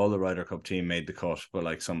say all the Ryder Cup team made the cut, but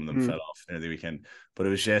like some of them Mm. fell off near the weekend. But it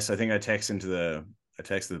was just, I think I texted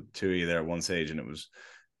to you there at one stage, and it was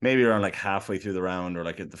maybe around like halfway through the round or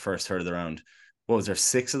like at the first third of the round. What was there?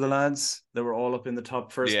 Six of the lads that were all up in the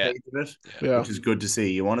top first Yeah, page of it, yeah. Yeah. which is good to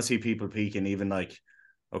see. You want to see people peaking, even like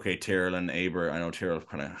okay, Tyrrell and Aber. I know Tyrrell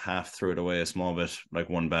kind of half threw it away a small bit, like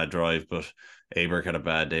one bad drive, but Aber had a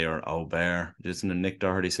bad day. Or Aubert, isn't it Nick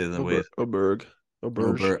Doherty say the way? Oberg.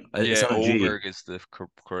 Oberge. Aubert, it's Yeah, not a G. Oberg is the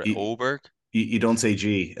correct. You, Oberg? you don't say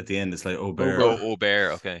G at the end. It's like Aubert. Ober. Oh,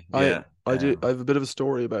 Ober. Okay. I Yeah. I do I have a bit of a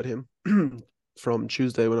story about him from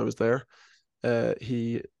Tuesday when I was there.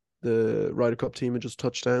 He the Ryder Cup team had just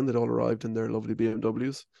touched down. They'd all arrived in their lovely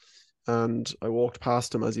BMWs. And I walked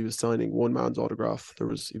past him as he was signing one man's autograph. He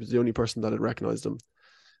was the only person that had recognized him.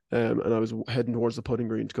 And I was heading towards the putting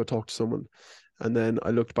green to go talk to someone. And then I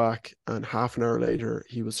looked back, and half an hour later,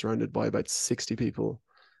 he was surrounded by about 60 people.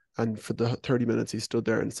 And for the 30 minutes, he stood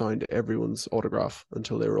there and signed everyone's autograph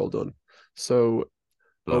until they were all done. So,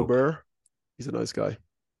 Bloke. Ober, he's a nice guy.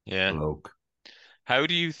 Yeah. Bloke. How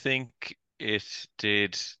do you think it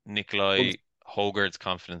did One, Nikolai Hogard's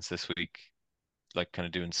confidence this week? Like kind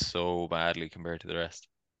of doing so badly compared to the rest.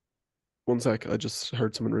 one sec, I just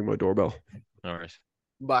heard someone ring my doorbell. All right.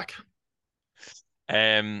 Back.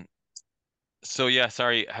 Um, so yeah,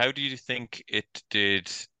 sorry. How do you think it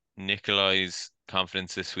did Nikolai's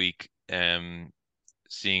confidence this week.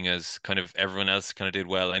 Seeing as kind of everyone else kind of did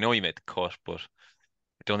well. I know he made the cut, but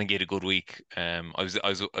I don't think he had a good week. I was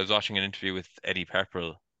watching an interview with Eddie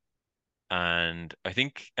Pepperell, and I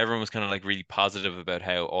think everyone was kind of like really positive about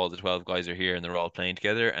how all the 12 guys are here and they're all playing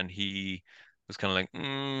together, and he was kind of like,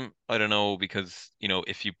 I don't know, because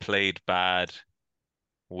if you played bad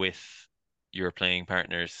with your playing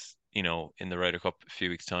partners, in the Ryder Cup a few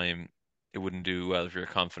weeks' time, it wouldn't do well for your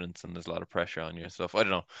confidence, and there's a lot of pressure on you and stuff. I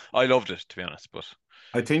don't know. I loved it, to be honest, but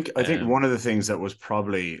I think um, one of the things that was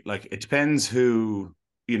probably like, it depends who,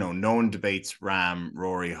 no one debates Ram,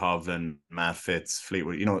 Rory, Hovland, Matt Fitz,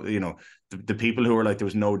 Fleetwood, the people who were like, there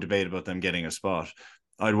was no debate about them getting a spot.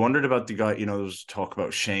 I'd wondered about the guy, there was talk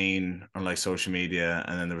about Shane on like social media,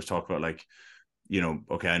 and then there was talk about like,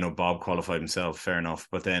 okay, I know Bob qualified himself, fair enough,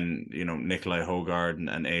 but then, Nikolai Hogard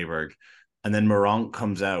and Aberg, and then Moronk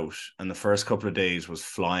comes out, and the first couple of days was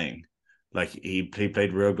flying. Like he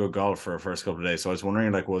played real good golf for the first couple of days. So I was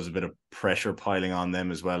wondering, like, was a bit of pressure piling on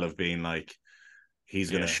them as well, of being like, he's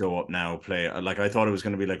going to yeah, show up now, play. Like I thought it was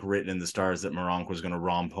going to be like written in the stars that Moronk was going to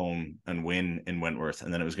romp home and win in Wentworth,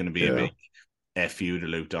 and then it was going to be a Yeah. big fu to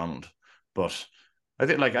Luke Donald. But I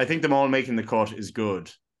think them all making the cut is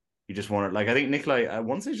good. You just want it. Like I think Nikolai at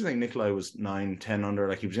one stage, I think Nikolai was 9-10 under.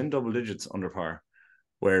 Like he was in double digits under par.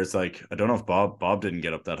 Whereas like I don't know if Bob didn't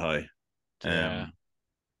get up that high. yeah. Um,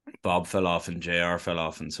 Bob fell off and JR fell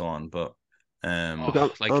off and so on. But Look,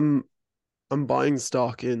 Oh, like, I'm buying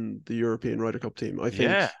stock in the European Ryder Cup team.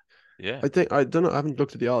 yeah, yeah. I don't know. I haven't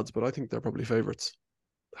looked at the odds, but I think they're probably favorites.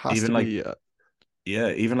 Has even to like be.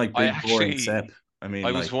 even like I big boring actually, Sep. I mean,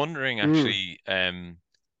 I was like wondering Mm, actually.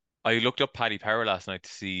 I looked up Paddy Power last night to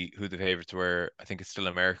see who the favorites were. I think it's still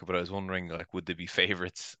America, but I was wondering like, would they be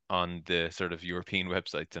favorites on the sort of European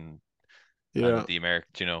websites and yeah. the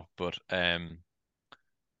American, But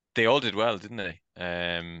they all did well, didn't they? I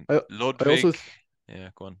I also Ludwig, yeah,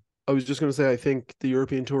 go on. I was just going to say I think the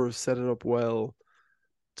European Tour has set it up well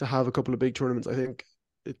to have a couple of big tournaments. I think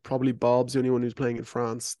it probably Bob's the only one who's playing in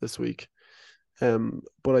France this week.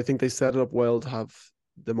 But I think they set it up well to have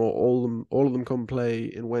them all of them come play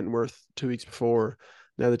in Wentworth 2 weeks before.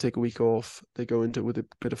 Now they take a week off. They go into it with a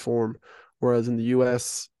bit of form. Whereas in the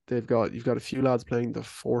US, you've got a few lads playing the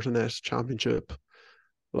Fortinet Championship.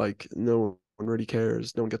 Like no one really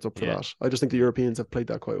cares. No one gets up for Yeah, that. I just think the yeah, Europeans have played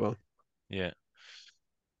that quite well. yeah.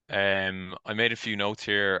 I made a few notes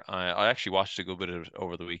here. I actually watched a good bit of it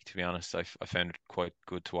over the week, to be honest. I found it quite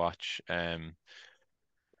good to watch.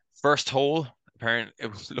 First hole, apparently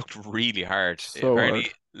looked really hard. So hard.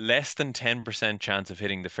 Apparently, less than 10% chance of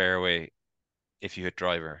hitting the fairway if you hit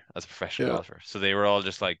driver as a professional Yeah. golfer. So they were all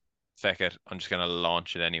just like, feck it, I'm just gonna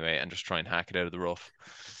launch it anyway and just try and hack it out of the rough.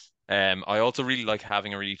 I also really like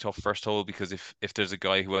having a really tough first hole, because if there's a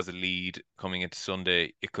guy who has a lead coming into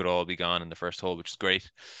Sunday, it could all be gone in the first hole, which is great.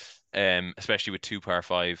 Especially with two par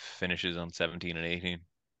five finishes on 17 and 18.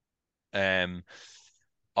 Um,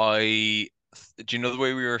 I do you know the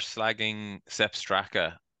way we were slagging Sepp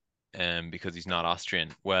Straka, because he's not Austrian?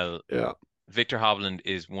 Well, Yeah. Victor Hovland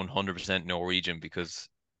is 100% Norwegian, because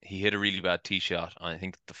he hit a really bad tee shot on, I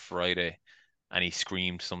think, the Friday, and he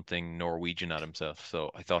screamed something Norwegian at himself.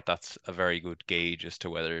 So I thought that's a very good gauge as to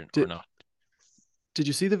whether or Did not. Did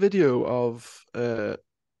you see the video of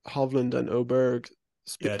Hovland and Oberg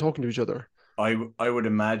yeah, talking to each other? I would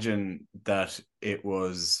imagine that it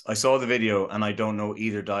was. I saw the video and I don't know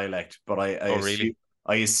either dialect, but Oh, really?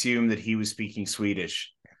 I assume that he was speaking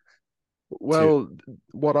Swedish to. Well,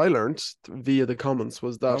 what I learned via the comments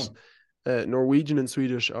was that Oh, Norwegian and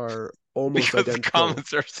Swedish are almost Because the identical.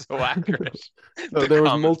 comments are so accurate. No, The there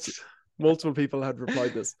was comments. multiple people had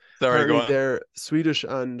replied this. Sorry, go Apparently, on. their Swedish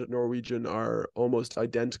and Norwegian are almost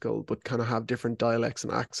identical, but kind of have different dialects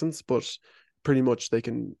and accents. But pretty much they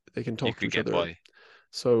can You talk to could each get other. by.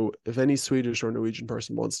 So if any Swedish or Norwegian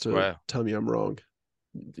person wants to Wow. tell me I'm wrong,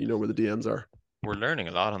 you know where the DMs are. We're learning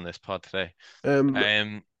a lot on this pod today. Um,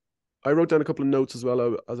 Um, I wrote down a couple of notes as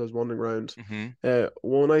well as I was wandering around. mhm.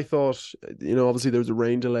 One, I thought, obviously there was a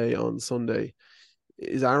rain delay on Sunday.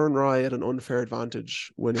 Is Aaron Rai at an unfair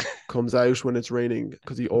advantage when it comes out when it's raining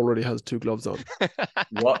because he already has two gloves on?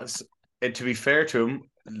 what? To be fair to him,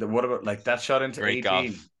 what about like that shot into Great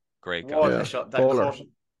 18? golf. Great What golf. a Yeah, shot that baller. caught.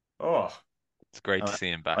 Oh, It's great to uh, see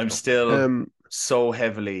him back I'm though. still Um, so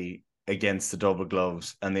heavily against the double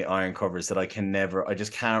gloves and the iron covers that I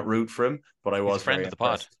just can't root for him. But I He's a was friend very of the pod.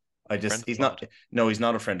 impressed. Friend of the He's not, pod. no, he's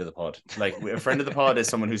not a friend of the pod. Like a friend of the pod is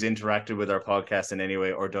someone who's interacted with our podcast in any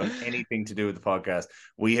way or done anything to do with the podcast.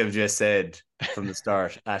 We have just said from the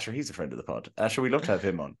start, Asher, he's a friend of the pod. Asher, we love to have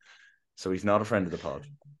him on. So he's not a friend of the pod.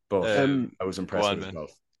 But Uh, um, I was Go impressed on, with his man.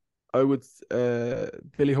 golf. I would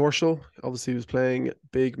Billy Horschel, obviously he was playing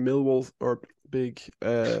big Millwall or big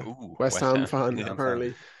Ooh, West West Ham Ham. fan Yeah. I'm fan.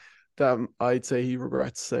 apparently. That I'd say he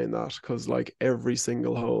regrets saying that because like every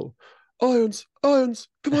single hole, irons, irons,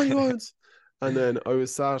 come on, you irons. And then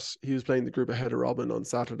he was playing the group ahead of Robin on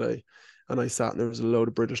Saturday, and I sat and there was a load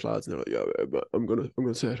of British lads, and they're like, yeah, I'm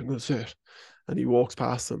gonna say it, I'm gonna say it. And he walks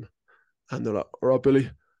past them, and they're like, all right, Billy.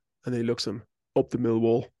 And he looks him up the mill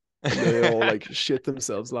wall, and they all like shit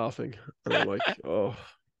themselves laughing. And I'm like, oh,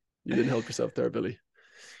 you didn't help yourself there, Billy.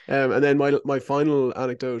 And then my final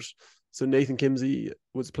anecdote. So Nathan Kimsey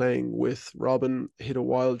was playing with Robin, hit a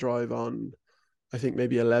wild drive on, I think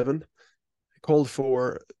maybe 11. Called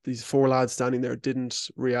for these four lads standing there, didn't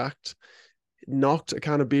react, knocked a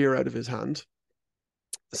can of beer out of his hand.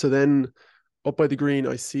 So then up by the green,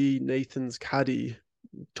 I see Nathan's caddy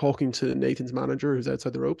talking to Nathan's manager who's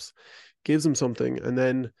outside the ropes, gives him something, and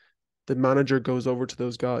then the manager goes over to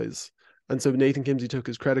those guys. And so Nathan Kimsey took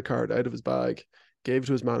his credit card out of his bag, gave it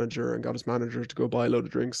to his manager, and got his manager to go buy a load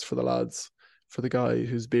of drinks for the lads for the guy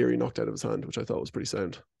whose beer he knocked out of his hand, which I thought was pretty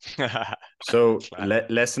sound. So Class.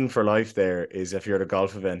 lesson for life there is if you're at a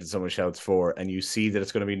golf event and someone shouts four and you see that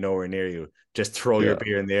it's going to be nowhere near you, just throw your Yeah.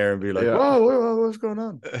 beer in the air and be like, Yeah. whoa, what's going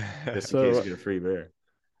on? Just in case So you get a free beer.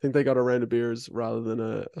 I think they got a round of beers rather than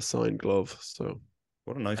a signed glove. So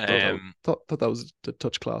What a nice thought bloke. that, thought that was a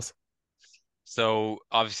touch class. So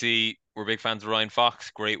obviously we're big fans of Ryan Fox.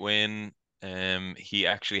 Great win. He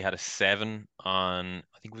actually had a 7 on,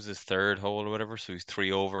 I think it was his third hole or whatever. So he's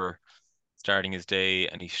 3 over starting his day,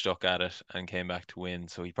 and he stuck at it and came back to win.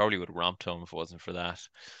 So he probably would have romped home if it wasn't for that.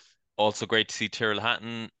 Also great to see Tyrrell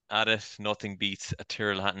Hatton at it. Nothing beats a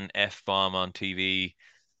Tyrrell Hatton F bomb on TV.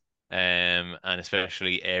 And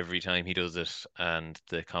especially every time he does it, and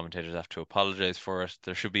the commentators have to apologize for it.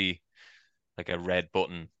 There should be like a red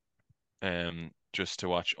button just to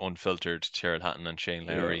watch unfiltered Tyrrell Hatton and Shane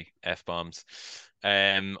Yeah. Lowry F bombs.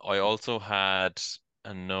 I also had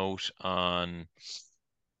a note on.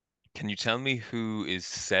 Can you tell me who is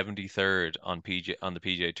 73rd on the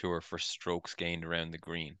PGA Tour for strokes gained around the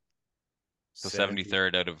green? So 70.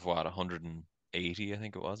 73rd out of what, 180, I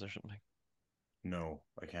think it was, or something. No,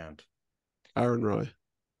 I can't. Aaron Roy.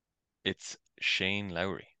 It's Shane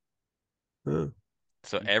Lowry. Oh.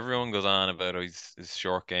 So everyone goes on about his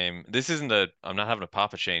short game. This isn't a. I'm not having a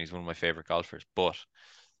pop at Shane. He's one of my favorite golfers, but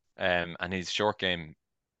and his short game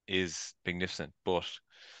is magnificent. But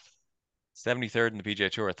 73rd in the PGA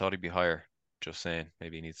Tour, I thought he'd be higher. Just saying,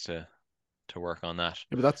 maybe he needs to work on that.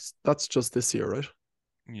 Yeah, but that's just this year, right?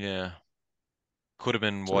 Yeah, could have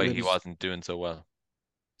been So why maybe he wasn't doing so well.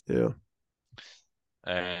 yeah.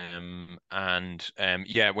 Yeah,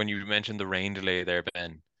 when you mentioned the rain delay there,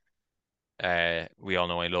 Ben, we all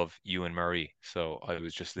know I love Ewan Murray, so I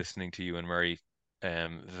was just listening to Ewan Murray,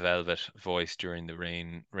 velvet voice during the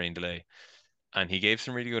rain delay, and he gave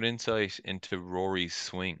some really good insight into Rory's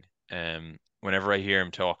swing. Whenever I hear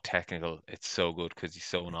him talk technical, it's so good because he's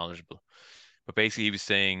so knowledgeable. But basically, he was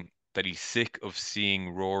saying that he's sick of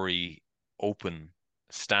seeing Rory open,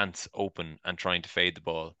 stance open, and trying to fade the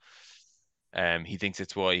ball. He thinks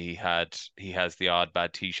it's why he has the odd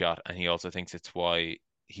bad tee shot, and he also thinks it's why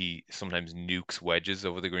he sometimes nukes wedges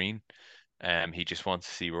over the green. He just wants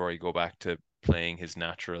to see Rory go back to playing his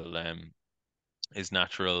natural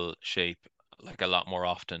shape like a lot more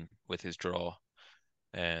often with his draw.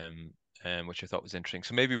 Um, which I thought was interesting.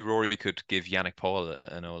 So maybe Rory could give Yannick Paul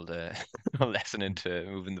an old a lesson into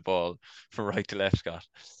moving the ball from right to left, Scott.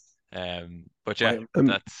 But yeah, My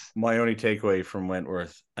that's my only takeaway from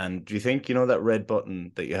Wentworth. And do you think that red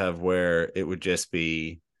button that you have where it would just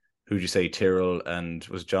be who'd you say Tyrrell and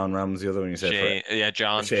was John Rams the other one you said for Shane. Yeah,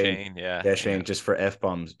 John Shane? Shane. Yeah, Yeah, yeah. Shane, just for F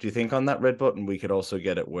bombs. Do you think on that red button we could also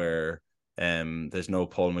get it where there's no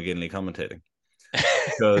Paul McGinley commentating?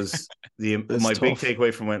 Because It's my big tough.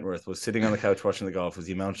 takeaway from Wentworth was sitting on the couch watching the golf was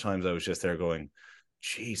the amount of times I was just there going,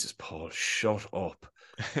 Jesus, Paul, shut up.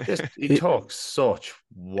 Just he He, talks such he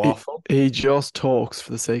waffle. he just talks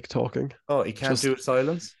for the sake of talking. Oh, he can't do Just it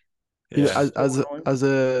silence. you know, It's Yeah. so annoying. as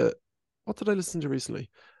a what did I listen to recently?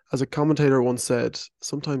 As a commentator once said,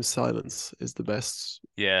 sometimes silence is the best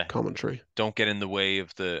Yeah. commentary. Don't get in the way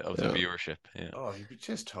of the Yeah. viewership. Yeah. Oh, he'd be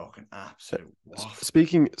just talking absolute waffle.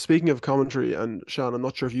 Speaking of commentary, and Sean, I'm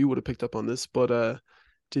not sure if you would have picked up on this, but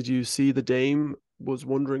did you see the Dame was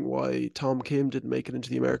wondering why Tom Kim didn't make it into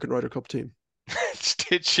the American Ryder Cup team?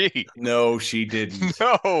 Did she? No, she didn't.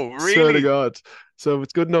 No, Swear to really? God. So if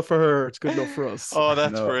it's good enough for her, it's good enough for us. Oh,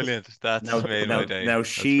 that's No. brilliant. That's Now, made my now, day. now That's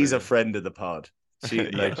she's a brilliant. friend of the pod. She Yeah,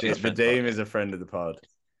 like she's a the friend of the pod, dame yeah. is a friend of the pod.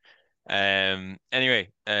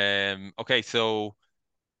 Anyway, okay, so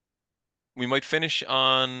we might finish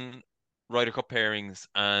on Ryder Cup pairings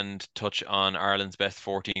and touch on Ireland's best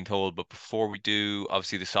 14th hole. But before we do,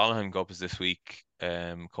 obviously the Solheim Cup is this week,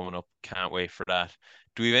 coming up. Can't wait for that.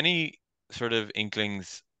 Do we have any sort of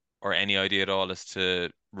inklings or any idea at all as to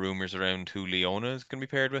rumors around who Leona is going to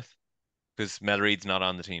be paired with? Because Mel Reid's not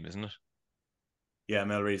on the team, isn't it? Yeah,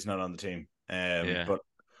 Mel Reid's not on the team. Yeah. But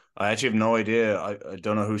I actually have no idea. I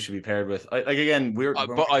don't know who should be paired with. Like again, when But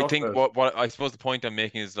we I talk think about what I suppose the point I'm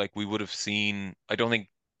making is like we would have seen. I don't think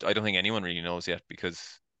anyone really knows yet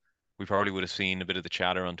because we probably would have seen a bit of the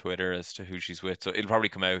chatter on Twitter as to who she's with. So it'll probably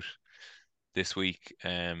come out this week.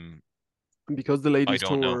 And because I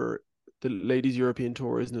don't know. the ladies European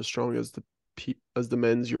tour isn't as strong as the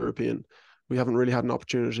men's European, we haven't really had an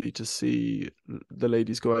opportunity to see the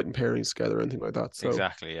ladies go out in pairings together or anything like that. So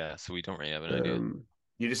Exactly, yeah. So we don't really have an idea.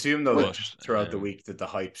 you'd assume though that But just throughout the week that the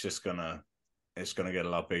hype's just gonna it's gonna get a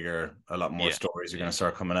lot bigger, a lot more yeah, stories are yeah, gonna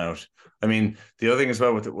start coming out. I mean, the other thing as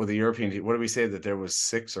well with the European team, what did we say that there was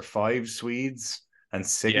 6 or 5 Swedes and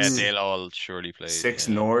yeah. Mm. They'll all surely play. six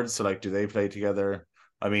Yeah. Nords? So like, do they play together?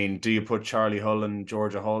 I mean, do you put Charlie Hull and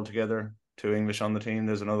Georgia Hall together? 2 English on the team.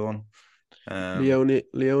 There's another one.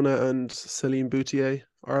 Leona and Celine Boutier,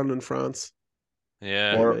 Ireland and France,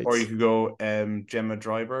 Yeah. great Or you mates. could go Gemma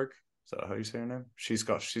Dryberg. Is that how you say her name? She's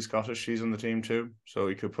Scottish. She's on the team too. So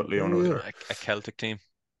you could put Oh Leona with yeah. her. A Celtic team.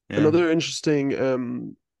 Yeah. Another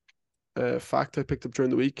interesting fact I picked up during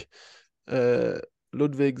the week. Uh,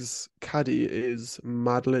 Ludwig's caddy is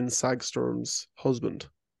Madeline Sagstorm's husband.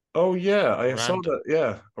 Oh yeah, I saw Random. that.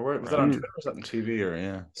 Yeah, or was that on Random. Mm. Twitter? Or was that on TV? Or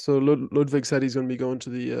yeah. So Ludwig said he's going to be going to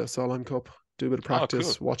the Solheim Cup, do a bit of Oh,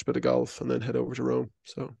 cool. practice, watch a bit of golf, and then head over to Rome.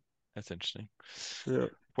 So That's interesting. yeah,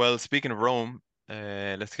 Well, speaking of Rome,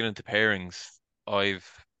 let's get into pairings.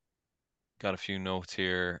 I've got a few notes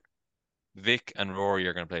here. Vic and Rory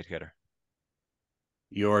are going to play together.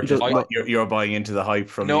 You're he just does I not. you're buying into the hype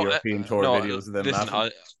from the no, European tour no. videos of them Listen, laughing.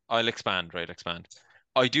 I'll expand. Right, expand.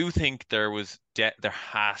 I do think there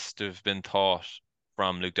has to have been thought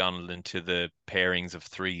from Luke Donald into the pairings of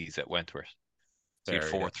threes at Wentworth. So you had There,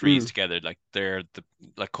 four yeah. threes Mm, together, like they're the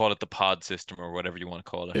like call it the pod system or whatever you want to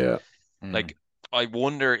call it. yeah, Mm. Like I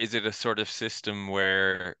wonder, is it a sort of system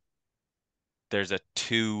where there's a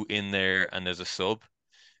two in there and there's a sub?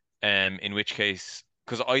 In which case,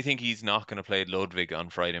 because I think he's not going to play Ludwig on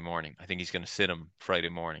Friday morning. I think he's going to sit him Friday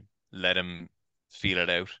morning, let him feel it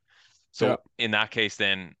out. yeah. So in that case,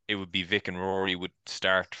 then it would be Vic and Rory would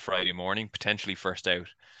start Friday morning, potentially first out.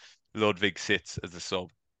 Ludwig sits as a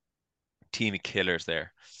sub. Team of killers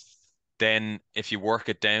there. Then if you work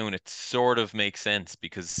it down, it sort of makes sense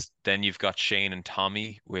because then you've got Shane and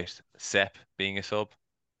Tommy with Sepp being a sub.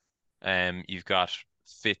 You've got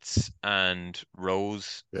Fitz and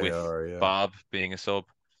Rose They with are, yeah. Bob being a sub.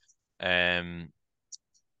 Um,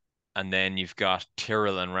 and then you've got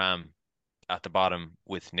Tyrrell and Ram at the bottom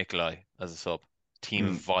with Nikolai as a sub. Team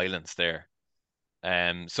of Mm. violence there.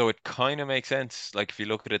 So it kind of makes sense. Like if you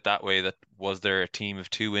look at it that way, that was there a team of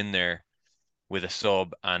two in there with a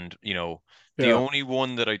sub, and the Yeah. only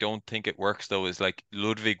one that I don't think it works though is like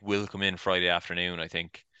Ludwig will come in Friday afternoon, I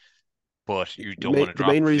think, but you don't want to The drop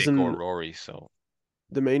main Vic or reason Rory. So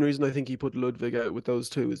I think he put Ludwig out with those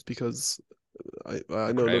two is because I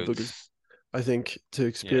the know Ludwig is, crowds, I think, to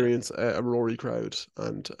yeah. experience a Rory crowd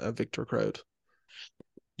and a Victor crowd.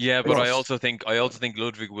 Yeah, but I Plus, also think I also think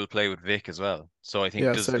Ludwig will play with Vic as well. So I think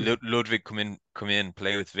yeah, does same. Ludwig come in,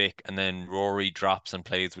 play with Vic, and then Rory drops and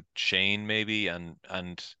plays with Shane maybe, and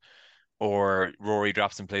or Rory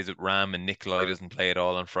drops and plays with Ram, and Nikolai doesn't play at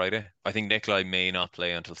all on Friday. I think Nikolai may not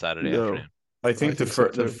play until Saturday No, afternoon. I I think think so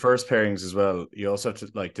the too. first pairings as well. You also have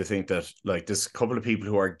to like to think that like there's a couple of people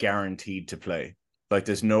who are guaranteed to play. Like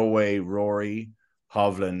there's no way Rory,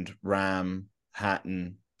 Hovland, Ram,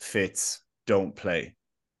 Hatton, Fitz don't play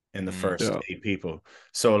in the Mm, first Yeah, 8 people.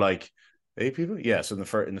 So like 8 people, yeah. So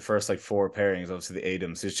in the first like 4 pairings, obviously the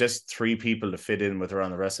Adams, it's just 3 people to fit in with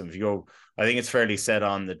around the rest of them. If you go, I think it's fairly set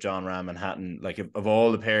on that John Ram and Hatton, like of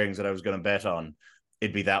all the pairings that I was going to bet on,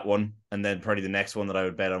 it'd be that one, and then probably the next one that I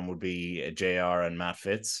would bet on would be JR and Matt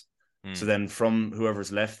Fitz. So mm. then from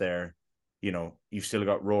whoever's left there, you've still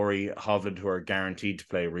got Rory, Hovland, who are guaranteed to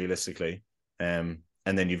play realistically. And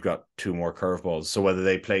then you've got 2 more curveballs. So whether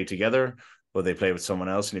they play together or they play with someone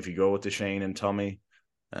else, and if you go with the Shane and Tommy,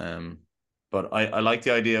 but I like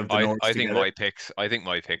the idea of the I Nords I think together. my picks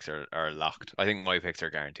are locked. I think my picks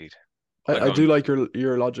are guguaranteed. I I'm do like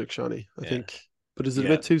your logic, Shani. I yeah. think, but is it a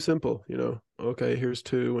Yeah, bit too simple? Okay, here's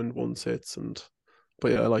two and one sits,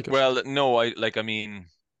 but yeah, I like it. Well, no, I mean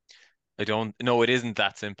I don't no, it isn't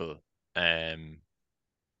that simple. Um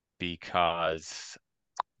because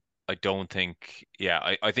I don't think.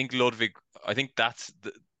 Yeah, I think Ludwig. I think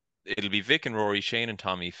it'll be Vic and Rory, Shane and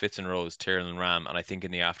Tommy, Fitz and Rose, Tyrrell and Ram, and I think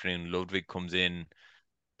in the afternoon Ludwig comes in,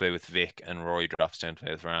 play with Vic, and Rory drops down to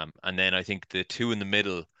play with Ram, and then I think the two in the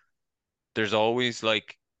middle. There's always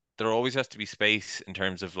like there always has to be space in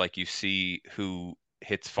terms of like you see who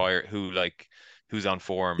hits fire, who's on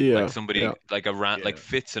form. Like Yeah, somebody yeah. like a ran Yeah. like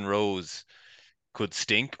Fitz and Rose could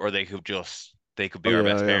stink, or they could Oh be our yeah,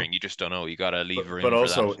 best yeah. pairing. You just don't know. You gotta leave But room for that.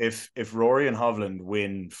 also, if Rory and Hovland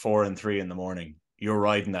win 4 and 3 in the morning, you're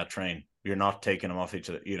riding that train. You're not taking them off each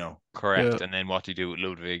other. Yeah. Correct. And then what do you do with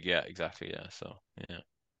Ludwig? Yeah, exactly. Yeah. So yeah.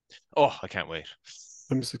 Oh, I can't wait.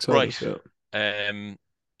 I'm just excited. Right. Yeah. Um,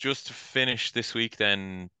 just to finish this week,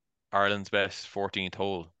 then Ireland's best 14th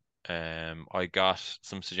hole. I got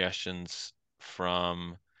some suggestions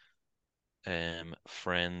from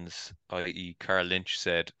friends, i.e. Carl Lynch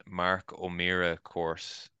said Mark O'Meara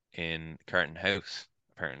course in Carton House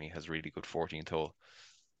apparently has really good 14th hole.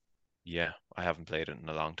 Yeah, I haven't played it in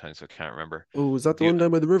a long time, so I can't remember. Oh, is that the Do you, one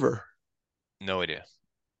down by the river? no idea.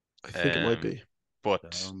 I think it might Um, be.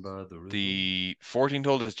 but the 14th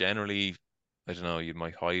hole is generally, I don't know, you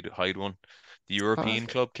might hide one. The Ah, European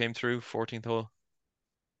club came through 14th hole.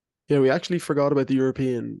 yeah, we actually forgot about the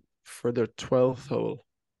European for their 12th hole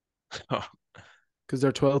because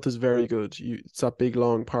their 12th is very good. It's that big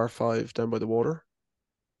long par five down by the water.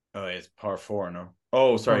 Oh, it's par 4, no?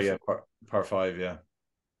 Oh, Par, sorry, yeah, par 5, yeah.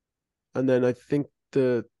 and then I think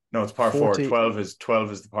the No, it's par 4. 14 12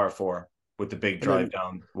 is the par 4 with the big and drive then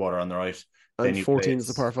down water on the right. and Then you play 14 is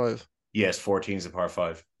the par five. yes, 14 is the par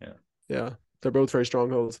 5. Yeah. Yeah, they're both very strong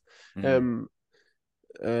holes. Mhm.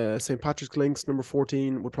 St. Patrick's Links number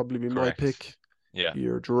 14 would probably be my Correct. pick. Yeah.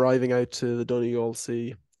 You're driving out to the Donegal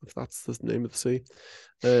Sea, if that's the name of the sea,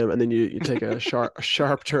 and then you take a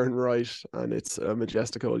sharp turn right, and it's a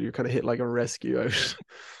majestic hole. You kind of hit like a rescue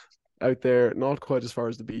out there, not quite as far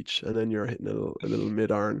as the beach, and then you're hitting a little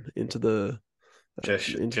mid iron into the Just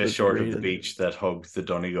short of green, the beach that hugs the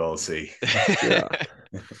Donegal Sea. yeah.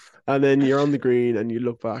 And then you're on the green and you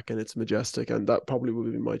look back and it's majestic, and that probably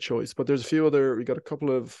would be my choice. But there's a few other. We got a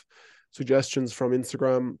couple of suggestions from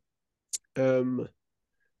Instagram.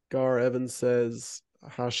 Gar Evans says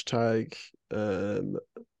hashtag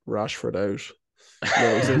Rashford out.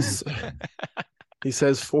 No, he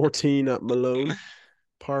says 14 at Malone,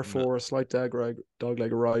 par No. 4, slight dog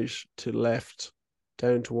leg right to left,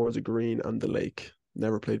 down towards a green and the lake.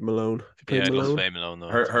 Never played Malone. Have you played Yeah, I'd love to Malone? play Malone though.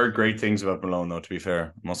 Heard great things about Malone, though, to be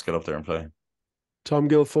fair. Must get up there and play. Tom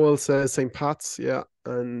Guilfoyle says St. Pat's, yeah,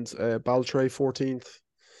 and Baltray 14th.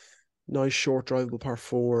 Nice short drivable par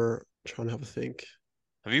 4. Trying to have a think.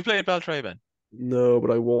 Have you played Baltray, Ben? No,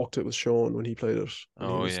 but I walked it with Sean when he played it. When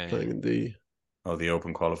he Oh was yeah, playing yeah. in the Oh, the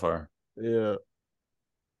Open qualifier. yeah.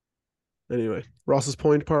 Anyway, Ross's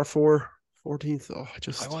Point par 4, 14th. Oh,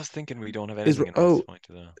 I was thinking we don't have is anything in Ross Point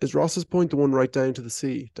to that. is Ross's Point the one right down to the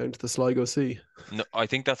sea, down to the Sligo Sea? No, I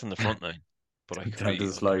think that's on the front nine, but I Down to the I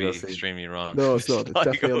could Sligo be Sea. extremely wrong. No, it's not. It's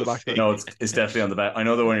definitely on the Sligo back nine. Sea. No, it's definitely on the back. I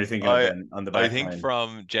know the one you're thinking of, I Ben, on the I back think line.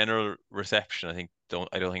 from general reception, I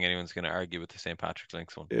don't think anyone's going to argue with the St. Patrick's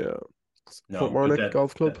Links one. Yeah. No, Portmarnock but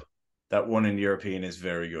Golf Club. that one in European is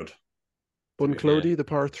very good. Bunclody, the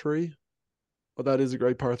par 3. Oh, that is a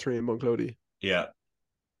great par 3 in Bunclody. Yeah,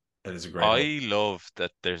 it is a great hole. I love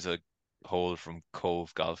that there's a hole from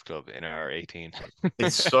Cove Golf Club in our 18.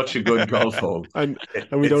 It's such a good golf hole. And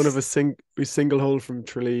we don't have a single hole from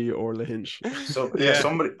Tralee or Lahinch. So yeah, Yeah,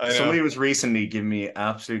 somebody was recently giving me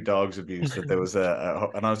absolute dog's abuse that there was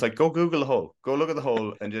and I was like, go Google the hole, go look at the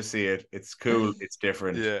hole and just see it. It's cool, it's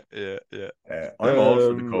different. Yeah. I'm all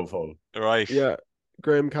for the Cove hole. Right. Yeah.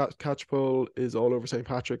 Graham Catchpole is all over St.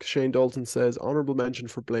 Patrick. Shane Dalton says honourable mention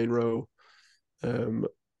for Blaine Row.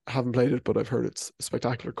 Haven't played it, but I've heard it's a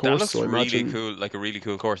spectacular course. That looks so I really imagine cool, like a really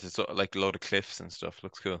cool course. It's like a load of cliffs and stuff.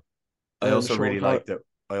 Looks cool. I also Sean really Car- like that.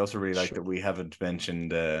 I also really like that we haven't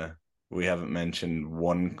mentioned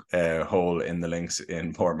one hole in the links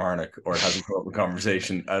in Portmarnock, or it hasn't come up in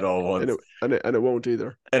conversation at all once. and it won't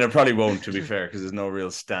either. And it probably won't, to be fair, because there's no real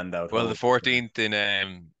standout. Well, hole. the 14th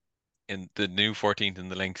in the new 14th in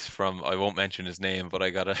the links from, I won't mention his name, but I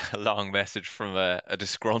got a long message from a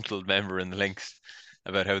disgruntled member in the links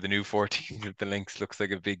about how the new 14th of the links looks like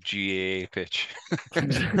a big GAA pitch.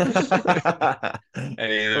 Any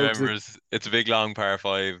of the Folks, members, it's a big long par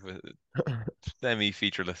 5,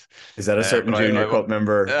 semi-featureless. Is that a certain but junior cup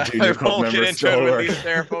member? Junior I cup won't get member into it. We'll stalwart. leave it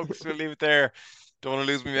there, folks. We'll leave it there. Don't want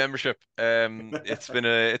to lose my membership. It's been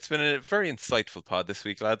a very insightful pod this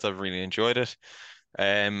week, lads. I've really enjoyed it.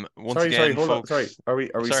 Once again, hold folks. on.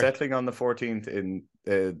 Sorry, are we Sorry. settling on the 14th in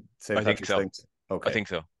St. I think Patrick's so. Links? Okay, I think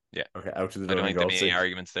so. Yeah. Okay, out to the I don't Downey think there'll golf be any scene.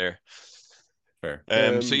 arguments there. Fair.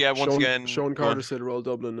 So yeah, once again, Sean go on. Carter said Royal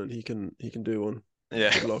Dublin, and he can do one.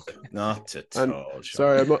 Yeah. Good luck. Not at And all,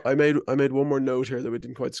 Sean. sorry, I made one more note here that we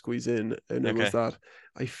didn't quite squeeze in, and it was Okay. that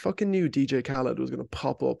I fucking knew DJ Khaled was going to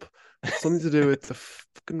pop up. Something to do with the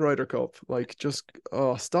fucking Ryder Cup. Like, just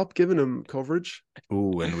stop giving him coverage.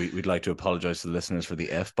 Ooh, and we'd like to apologize to the listeners for the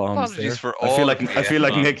F bombs. Apologies there. for I feel all like of the I feel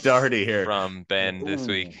like Nick F-bombs Doherty here from Ben this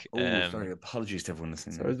week. Sorry, apologies to everyone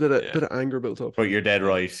listening. So there's a bit of anger built up. But you're dead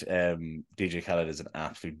right. DJ Khaled is an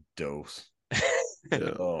absolute dose. Yeah.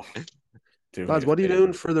 Oh, Lads, what are you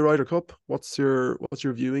doing for the Ryder Cup? What's your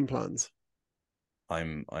viewing plans?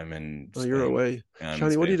 I'm in. Oh, you're away. I'm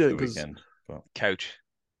Shani, what are you doing? Weekend, but... Couch.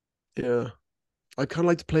 Yeah, I kind of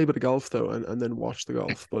like to play a bit of golf though, and then watch the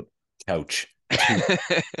golf. But couch,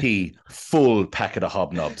 tea, full packet of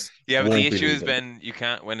hobnobs. Yeah, but the issue is, Ben, you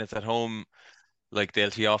can't when it's at home. Like they'll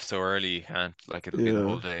tee off so early, you can't. Like it'll be the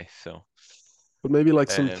whole day. So, but maybe like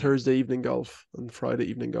some Thursday evening golf and Friday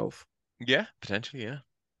evening golf. Yeah, potentially. Yeah,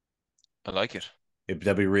 I like it.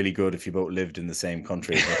 That'd be really good if you both lived in the same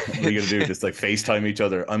country. What are you gonna do? Just like FaceTime each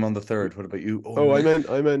other. I'm on the third. What about you? Oh,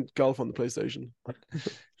 I meant golf on the PlayStation.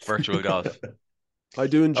 Virtual golf. I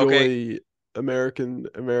do enjoy American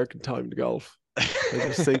timed golf. I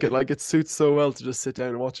just think it suits so well to just sit down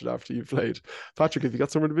and watch it after you've played. Patrick, have you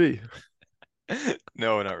got somewhere to be?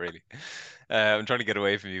 No, not really. I'm trying to get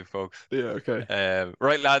away from you folks. Yeah, okay.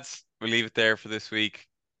 Right, lads, we'll leave it there for this week.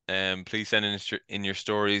 Please send in your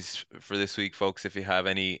stories for this week, folks, if you have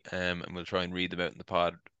any, and we'll try and read them out in the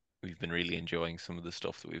pod. We've been really enjoying some of the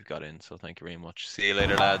stuff that we've got in, so thank you very much. See you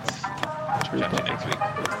later, lads. Cheers, Chat to you next week.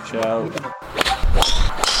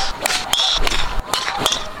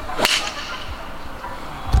 Ciao.